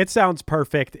 Yeah, it sounds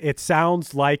perfect. It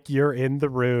sounds like you're in the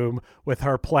room with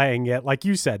her playing it. Like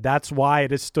you said, that's why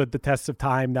it has stood the test of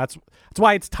time. That's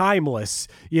why it's timeless.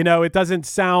 You know, it doesn't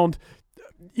sound,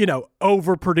 you know,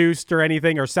 overproduced or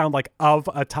anything, or sound like of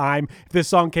a time. If this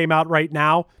song came out right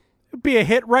now, it'd be a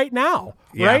hit right now,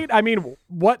 right? I mean,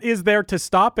 what is there to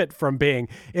stop it from being?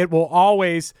 It will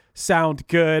always sound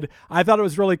good. I thought it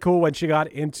was really cool when she got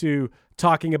into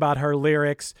talking about her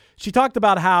lyrics. She talked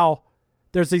about how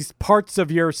there's these parts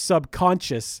of your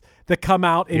subconscious that come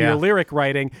out in your lyric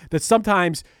writing that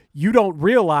sometimes you don't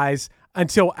realize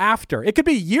until after. It could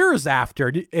be years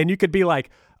after, and you could be like,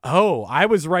 oh, I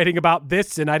was writing about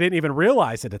this and I didn't even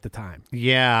realize it at the time.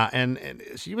 Yeah, and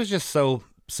she was just so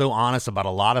honest about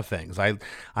a lot of things.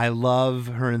 I love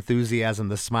her enthusiasm,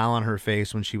 the smile on her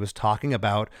face when she was talking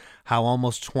about how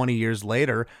almost 20 years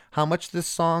later, how much this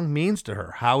song means to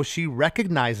her, how she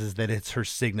recognizes that it's her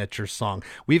signature song.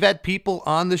 We've had people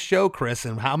on the show, Chris,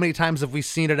 and how many times have we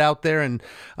seen it out there in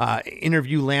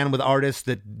interview land with artists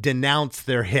that denounce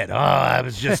their hit? Oh, I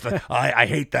was just, I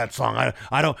hate that song.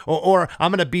 I don't, or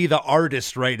I'm going to be the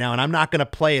artist right now and I'm not going to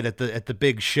play it at the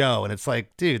big show. And it's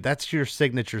like, dude, that's your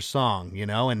signature song, you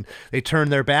know? and they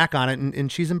turned their back on it,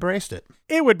 and she's embraced it.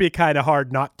 It would be kind of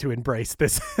hard not to embrace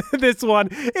this this one.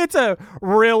 It's a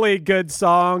really good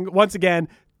song. Once again,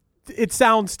 it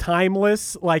sounds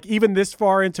timeless, like even this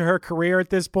far into her career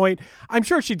at this point. I'm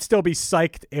sure she'd still be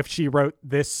psyched if she wrote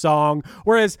this song.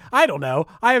 Whereas, I don't know,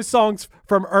 I have songs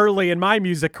from early in my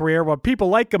music career where people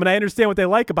like them and I understand what they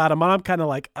like about them. And I'm kind of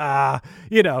like, our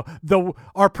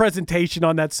presentation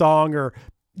on that song or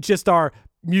just our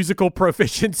musical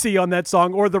proficiency on that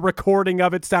song or the recording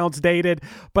of it sounds dated.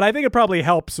 But I think it probably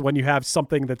helps when you have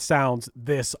something that sounds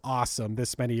this awesome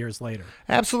this many years later.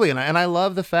 Absolutely. And I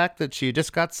love the fact that she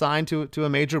just got signed to a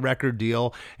major record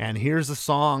deal. And here's a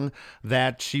song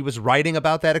that she was writing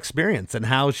about that experience and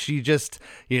how she just,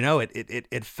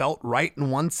 it felt right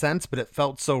in one sense, but it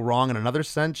felt so wrong in another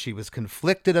sense. She was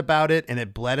conflicted about it, and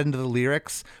it bled into the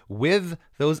lyrics with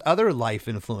those other life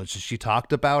influences. She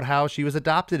talked about how she was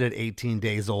adopted at 18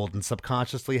 days old and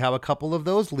subconsciously how a couple of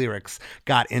those lyrics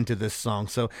got into this song.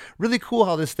 So really cool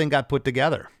how this thing got put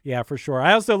together. Yeah, for sure.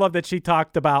 I also love that she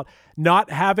talked about not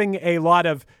having a lot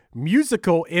of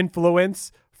musical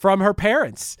influence from her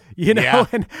parents, Yeah.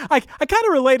 And I kind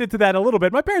of related to that a little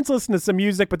bit. My parents listened to some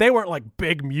music, but they weren't like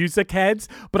big music heads.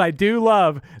 But I do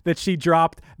love that she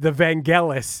dropped the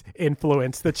Vangelis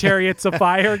influence, the Chariots of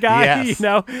Fire guy, Yes.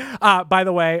 By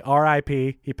the way,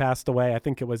 R.I.P. He passed away. I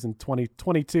think it was in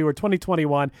 2022 or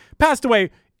 2021. Passed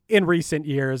away in recent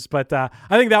years, but I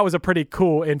think that was a pretty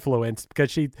cool influence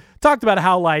because she talked about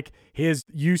how like his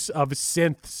use of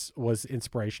synths was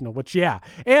inspirational, which, yeah.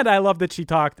 And I love that she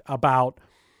talked about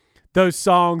those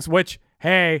songs, which,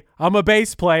 hey, I'm a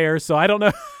bass player, so I don't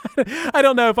know. I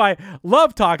don't know if I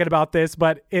love talking about this,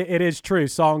 but it is true.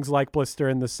 Songs like Blister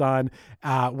in the Sun,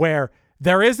 where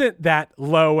there isn't that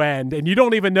low end and you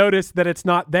don't even notice that it's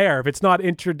not there. If it's not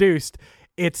introduced,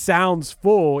 it sounds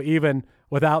full even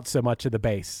without so much of the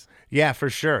bass. Yeah, for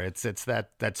sure. It's that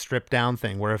stripped down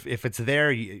thing where if it's there,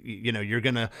 you're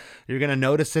gonna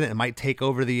notice it. It might take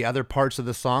over the other parts of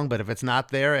the song, but if it's not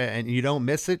there and you don't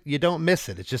miss it, you don't miss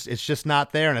it. It's just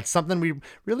not there, and it's something we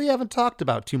really haven't talked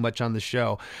about too much on the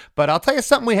show. But I'll tell you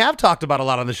something we have talked about a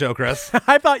lot on the show, Chris.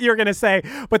 I thought you were gonna say,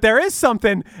 but there is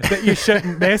something that you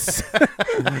shouldn't miss.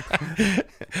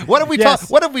 What have we talked?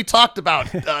 What have we talked about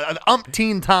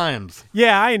umpteen times?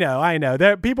 Yeah, I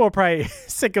know. People are probably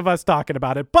sick of us talking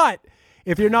about it, but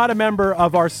if you're not a member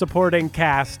of our supporting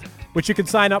cast, which you can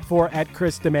sign up for at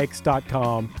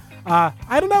chrisdemakes.com,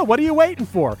 I don't know. What are you waiting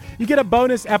for? You get a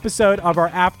bonus episode of our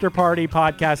After Party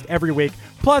podcast every week,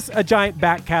 plus a giant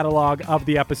back catalog of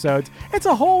the episodes. It's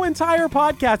a whole entire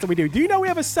podcast that we do. Do you know we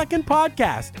have a second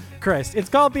podcast, Chris? It's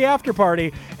called The After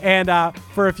Party, and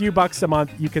for a few bucks a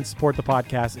month, you can support the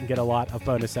podcast and get a lot of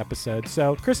bonus episodes.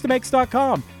 So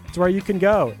chrisdemakes.com. It's where you can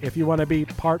go if you want to be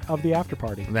part of the After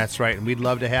Party. That's right, and we'd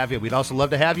love to have you. We'd also love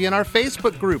to have you in our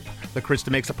Facebook group, the Krista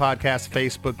Makes a Podcast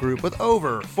Facebook group, with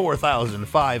over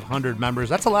 4,500 members.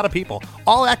 That's a lot of people.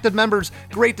 All active members,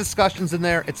 great discussions in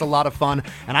there. It's a lot of fun,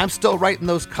 and I'm still writing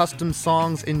those custom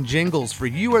songs and jingles for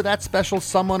you or that special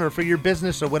someone or for your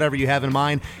business or whatever you have in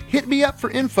mind. Hit me up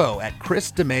for info at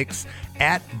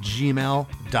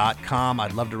chrisdemakes@gmail.com.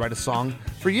 I'd love to write a song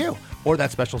for you or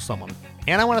that special someone.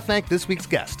 And I want to thank this week's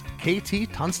guest,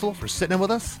 KT Tunstall, for sitting in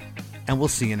with us, and we'll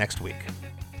see you next week.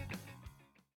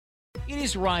 It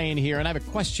is Ryan here, and I have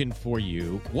a question for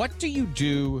you. What do you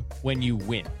do when you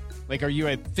win? Like, are you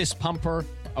a fist pumper,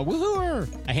 a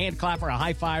woohooer, a hand clapper, a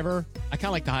high fiver? I kind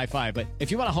of like the high five, but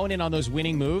if you want to hone in on those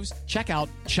winning moves, check out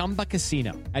Chumba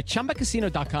Casino. At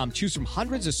ChumbaCasino.com, choose from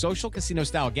hundreds of social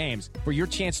casino-style games for your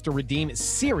chance to redeem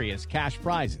serious cash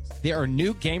prizes. There are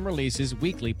new game releases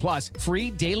weekly, plus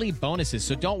free daily bonuses,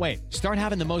 so don't wait. Start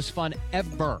having the most fun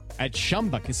ever at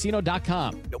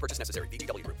ChumbaCasino.com. No purchase necessary.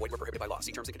 VGW Group. Void where prohibited by law.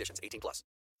 See terms and conditions. 18+.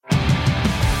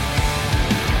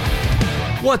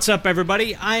 What's up,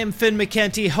 everybody? I am Finn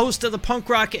McKenty, host of the Punk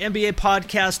Rock MBA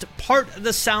podcast, part of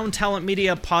the Sound Talent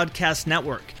Media Podcast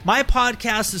Network. My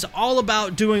podcast is all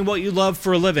about doing what you love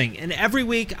for a living, and every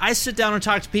week I sit down and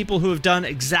talk to people who have done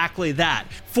exactly that.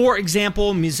 For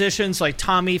example, musicians like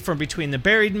Tommy from Between the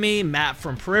Buried and Me, Matt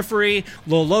from Periphery,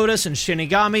 Lil Lotus and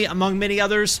Shinigami, among many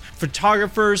others,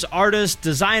 photographers, artists,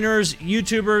 designers,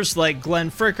 YouTubers like Glenn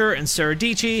Fricker and Sarah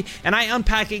Dici, and I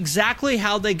unpack exactly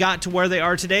how they got to where they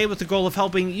are today with the goal of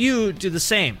helping you do the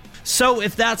same. So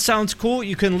if that sounds cool,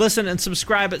 you can listen and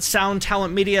subscribe at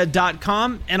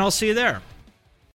soundtalentmedia.com, and I'll see you there.